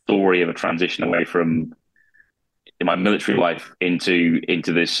story of a transition away from in my military life into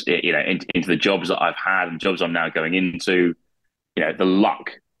this, into the jobs that I've had and jobs I'm now going into, the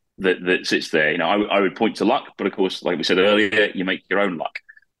luck that sits there. I would point to luck, but of course, like we said earlier, you make your own luck.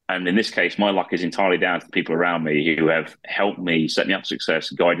 And in this case, my luck is entirely down to the people around me who have helped me, set me up for success,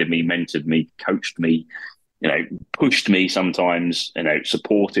 guided me, mentored me, coached me, pushed me sometimes,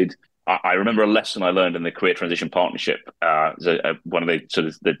 supported. I remember a lesson I learned in the Career Transition Partnership. One of the sort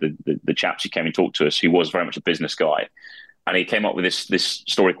of the chaps who came and talked to us, who was very much a business guy, and he came up with this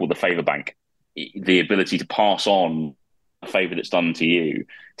story called the Favour Bank. the ability to pass on a favor that's done to you,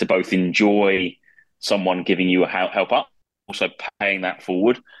 to both enjoy someone giving you a help up, also paying that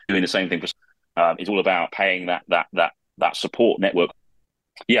forward, doing the same thing for. It's all about paying that support network.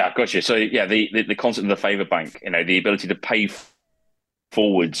 Yeah, gotcha. So yeah, the concept of the favor bank, the ability to pay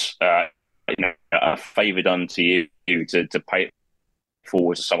forwards, a favor done to you to pay it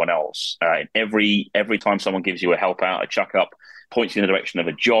forward to someone else. Every time someone gives you a help out, a chuck up, points you in the direction of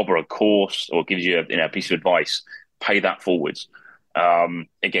a job or a course, or gives you a piece of advice, pay that forwards.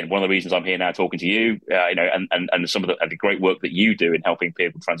 Again, one of the reasons I'm here now talking to you, and some of the great work that you do in helping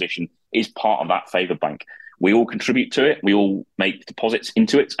people transition is part of that favor bank. We all contribute to it. We all make deposits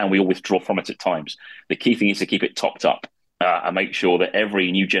into it, and we all withdraw from it at times. The key thing is to keep it topped up and make sure that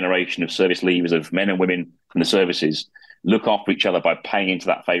every new generation of service leavers, of men and women from the services, look after each other by paying into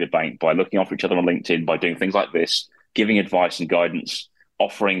that favor bank, by looking after each other on LinkedIn, by doing things like this, giving advice and guidance,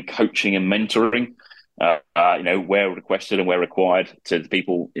 offering coaching and mentoring, where requested and where required to the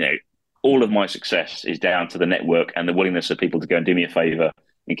people. All of my success is down to the network and the willingness of people to go and do me a favor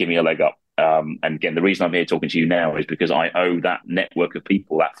and give me a leg up. And again, the reason I'm here talking to you now is because I owe that network of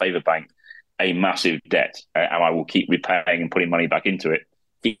people, that favor bank, a massive debt, and I will keep repaying and putting money back into it,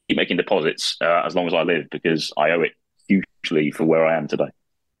 keep making deposits as long as I live, because I owe it hugely for where I am today.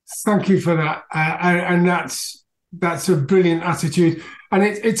 Thank you for that, and that's a brilliant attitude. And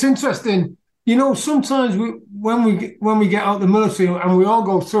it's interesting, sometimes when we get out of the military, and we all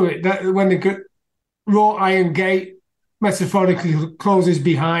go through it, that when the wrought iron gate metaphorically closes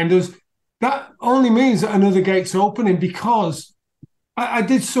behind us, that only means that another gate's opening. Because I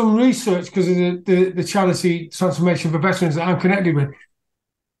did some research because of the charity Transformation for Veterans that I'm connected with.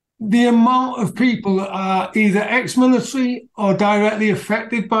 The amount of people that are either ex-military or directly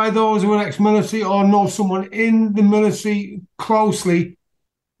affected by those who are ex-military or know someone in the military closely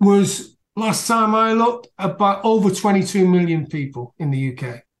was, last time I looked, about over 22 million people in the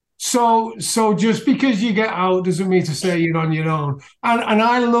UK. So just because you get out doesn't mean to say you're on your own. And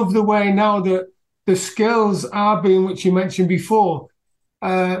I love the way now that the skills are being, which you mentioned before,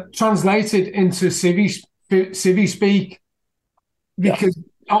 translated into civvy speak, because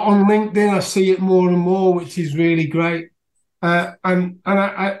on LinkedIn I see it more and more, which is really great. And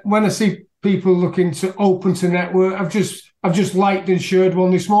I when I see people looking to open to network, I've just liked and shared one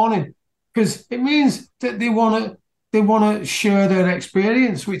this morning, because it means that they want to share their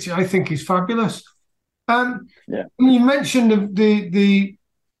experience, which I think is fabulous. You mentioned the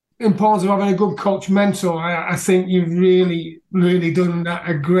importance of having a good coach mentor. I think you've really, really done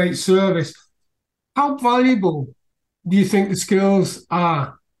a great service. How valuable do you think the skills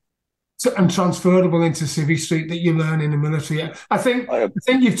are and transferable into Civvy Street that you learn in the military? I think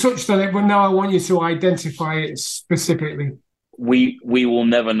you've touched on it, but now I want you to identify it specifically. We will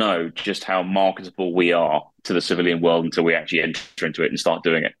never know just how marketable we are to the civilian world until we actually enter into it and start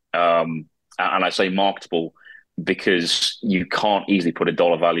doing it. And I say marketable because you can't easily put a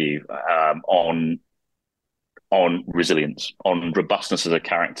dollar value on resilience, on robustness as a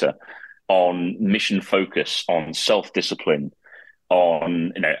character, on mission focus, on self-discipline,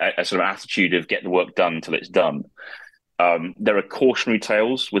 on a sort of attitude of get the work done till it's done. There are cautionary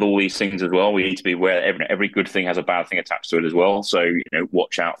tales with all these things as well. We need to be aware every good thing has a bad thing attached to it as well. So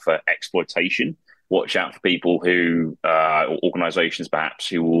watch out for exploitation. Watch out for people who, or organisations perhaps,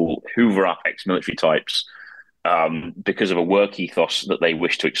 who will hoover up ex-military types because of a work ethos that they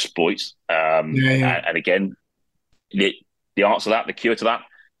wish to exploit. And again, the answer to that, the cure to that,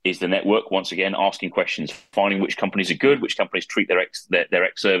 is the network. Once again, asking questions, finding which companies are good, which companies treat their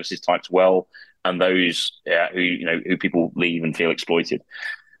ex-services types well, and those who people leave and feel exploited.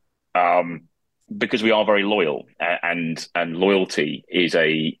 Because we are very loyal, and loyalty is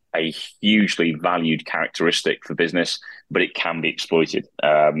a hugely valued characteristic for business, but it can be exploited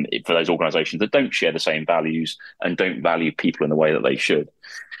for those organisations that don't share the same values and don't value people in the way that they should.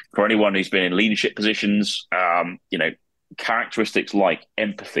 For anyone who's been in leadership positions, characteristics like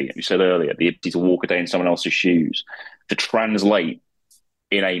empathy, as you said earlier, the ability to walk a day in someone else's shoes, to translate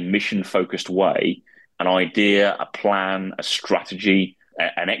in a mission-focused way an idea, a plan, a strategy,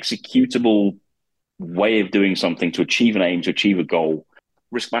 an executable way of doing something to achieve an aim, to achieve a goal.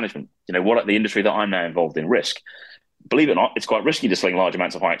 Risk management, what the industry that I'm now involved in, risk. Believe it or not, it's quite risky to sling large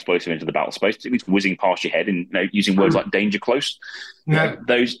amounts of high explosive into the battle space, particularly whizzing past your head and using words like danger close. Yeah.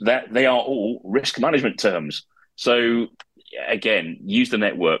 They are all risk management terms. So again, use the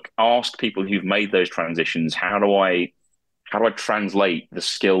network, ask people who've made those transitions, how do I translate the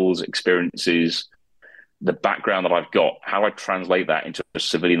skills, experiences, the background that I've got, how I translate that into a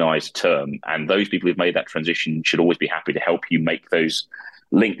civilianized term. And those people who've made that transition should always be happy to help you make those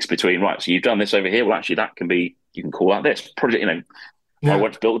links between, right, so you've done this over here. Well, actually, that can be, you can call that this project, I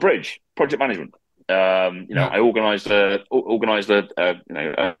went to build a bridge, project management. I organised a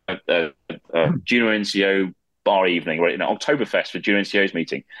junior NCO bar evening, right? Oktoberfest for junior NCOs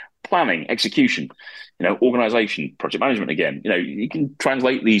meeting, planning, execution, organisation, project management. Again, you can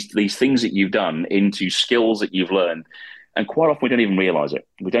translate these things that you've done into skills that you've learned, and quite often we don't even realise it.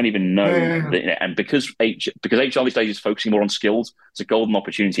 We don't even know that. And because HR these days is focusing more on skills, it's a golden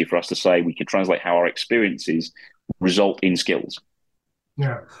opportunity for us to say we can translate how our experiences result in skills.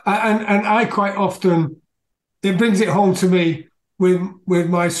 Yeah, and I quite often, it brings it home to me with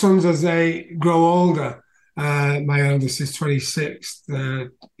my sons as they grow older. My eldest is 26,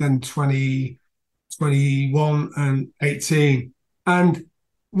 then 20, 21 and 18. And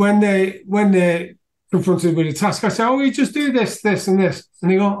when they're confronted with a task, I say, oh, you just do this, this and this. And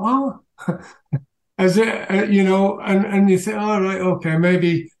they go, oh, as it, and you think, oh, right, okay,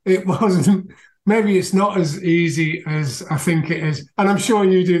 maybe it wasn't. Maybe it's not as easy as I think it is, and I'm sure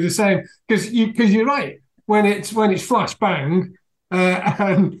you do the same because you're right. When it's flash bang,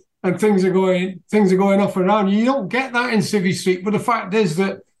 and things are going off around you don't get that in Civvy Street. But the fact is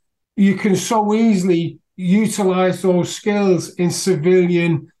that you can so easily utilize those skills in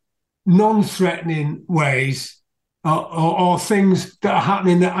civilian, non-threatening ways, or things that are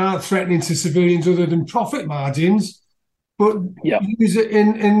happening that aren't threatening to civilians other than profit margins. But use it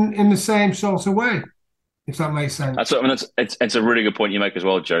in the same sort of way, if that makes sense. It's a really good point you make as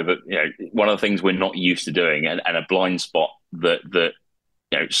well, Joe. That one of the things we're not used to doing, and a blind spot that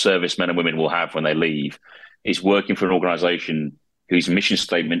servicemen and women will have when they leave, is working for an organisation whose mission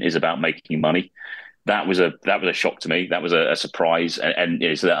statement is about making money. That was a shock to me. That was a surprise, and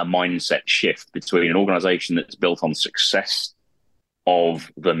it's a mindset shift between an organisation that's built on success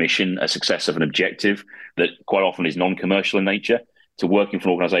of the mission, a success of an objective that quite often is non-commercial in nature, to working for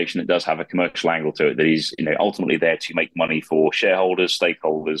an organization that does have a commercial angle to it, that is ultimately there to make money for shareholders,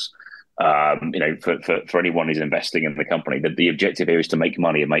 stakeholders, for anyone who's investing in the company. That the objective here is to make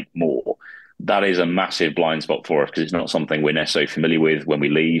money and make more. That is a massive blind spot for us because it's not something we're necessarily familiar with when we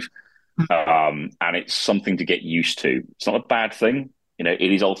leave, and it's something to get used to. It's not a bad thing.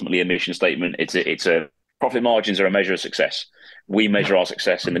 It is ultimately a mission statement. It's a profit margins are a measure of success. We measure our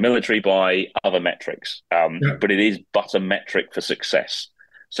success in the military by other metrics, but it is but a metric for success.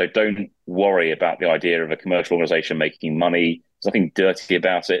 So don't worry about the idea of a commercial organization making money. There's nothing dirty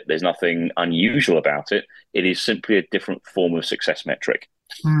about it. There's nothing unusual about it. It is simply a different form of success metric.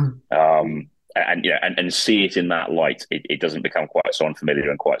 And see it in that light. It doesn't become quite so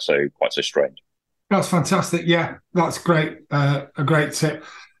unfamiliar and quite so strange. That's fantastic. Yeah, that's great. A great tip.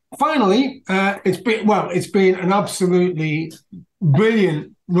 Finally, it's been an absolutely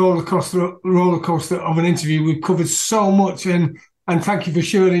brilliant roller coaster of an interview. We've covered so much, and thank you for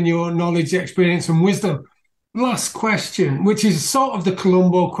sharing your knowledge, experience, and wisdom. Last question, which is sort of the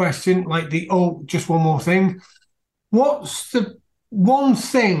Columbo question, like just one more thing. What's the one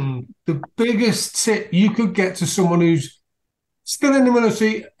thing, the biggest tip you could get to someone who's still in the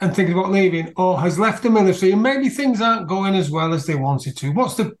military and thinking about leaving, or has left the military and maybe things aren't going as well as they wanted to?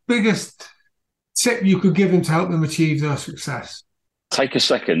 What's the biggest tip you could give them to help them achieve their success? Take a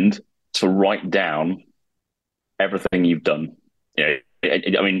second to write down everything you've done.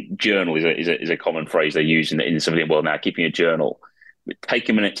 Journal is a common phrase they use in the civilian world now, keeping a journal. Take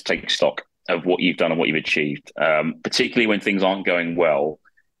a minute to take stock of what you've done and what you've achieved, particularly when things aren't going well.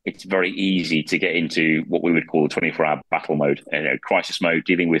 It's very easy to get into what we would call the 24-hour battle mode, crisis mode,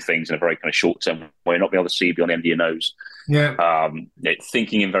 dealing with things in a very kind of short-term way, not be able to see beyond the end of your nose. Yeah.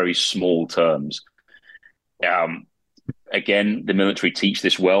 Thinking in very small terms. Again, the military teach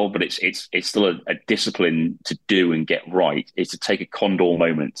this well, but it's still a discipline to do and get right. Is to take a condor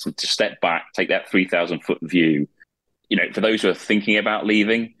moment, to step back, take that 3,000-foot view. For those who are thinking about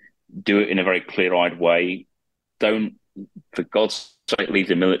leaving, do it in a very clear-eyed way. Don't, for God's sake, leave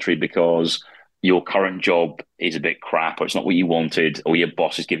the military because your current job is a bit crap, or it's not what you wanted, or your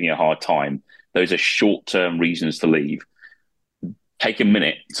boss is giving you a hard time. Those are short-term reasons to leave. Take a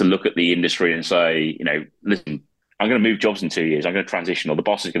minute to look at the industry and say, listen, I'm going to move jobs in 2 years. I'm going to transition, or the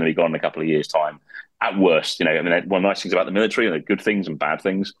boss is going to be gone in a couple of years' time. At worst, one of the nice things about the military, and the good things and bad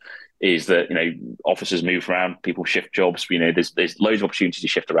things, is that officers move around, people shift jobs. There's loads of opportunities to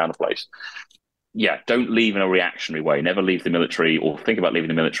shift around the place. Yeah, don't leave in a reactionary way. Never leave the military or think about leaving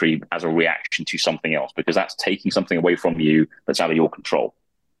the military as a reaction to something else, because that's taking something away from you that's out of your control.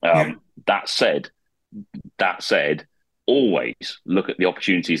 That said, always look at the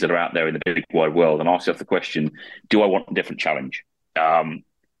opportunities that are out there in the big wide world and ask yourself the question, do I want a different challenge?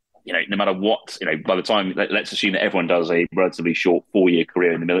 No matter what, by the time, let's assume that everyone does a relatively short 4-year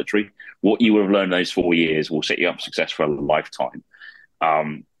career in the military, what you will have learned those 4 years will set you up for success for a lifetime.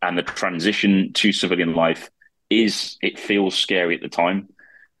 And the transition to civilian life it feels scary at the time,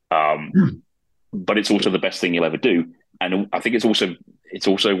 but it's also the best thing you'll ever do. And I think it's also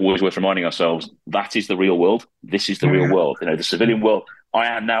always worth reminding ourselves that is the real world. This is the real world. The civilian world. I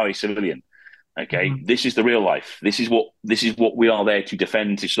am now a civilian. Okay, this is the real life. This is what we are there to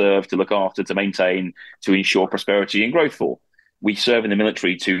defend, to serve, to look after, to maintain, to ensure prosperity and growth for. We serve in the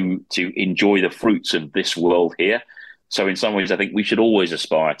military to enjoy the fruits of this world here. So in some ways, I think we should always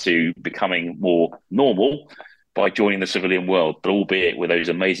aspire to becoming more normal by joining the civilian world, but albeit with those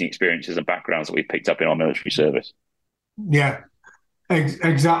amazing experiences and backgrounds that we've picked up in our military service. Yeah,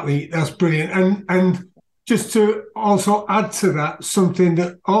 exactly. That's brilliant. And just to also add to that, something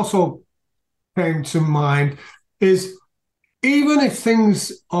that also came to mind is even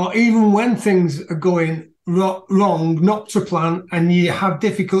when things are going wrong, not to plan, and you have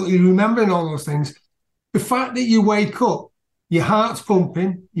difficulty remembering all those things, the fact that you wake up, your heart's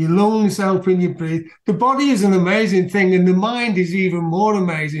pumping, your lungs helping you breathe, the body is an amazing thing, and the mind is even more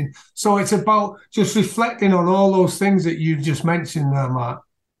amazing. So it's about just reflecting on all those things that you've just mentioned there, Mark.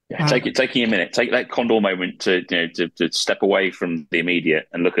 Yeah, taking a minute, take that condor moment to step away from the immediate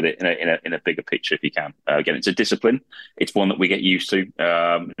and look at it in a bigger picture if you can. Again, it's a discipline. It's one that we get used to.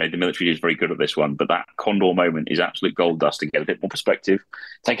 The military is very good at this one, but that condor moment is absolute gold dust to get a bit more perspective.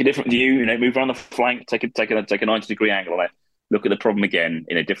 Take a different view. Move around the flank. Take a 90-degree angle on it. Look at the problem again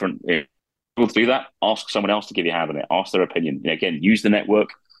in a different. Go through that. Ask someone else to give you a hand on it. Ask their opinion. Again, use the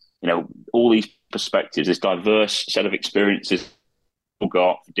network. All these perspectives, this diverse set of experiences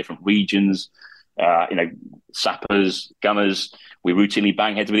got for different regions, sappers, gunners. We routinely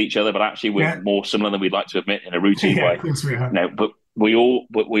bang heads with each other, but actually we're more similar than we'd like to admit in a routine way. But we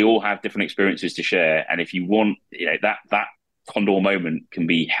all have different experiences to share, and if you want, that condor moment can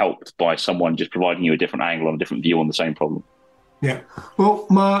be helped by someone just providing you a different angle and a different view on the same problem. Yeah. Well,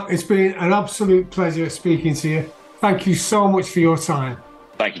 Mark, it's been an absolute pleasure speaking to you. Thank you so much for your time.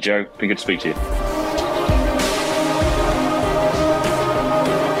 Thank you, Joe. It's been good to speak to you.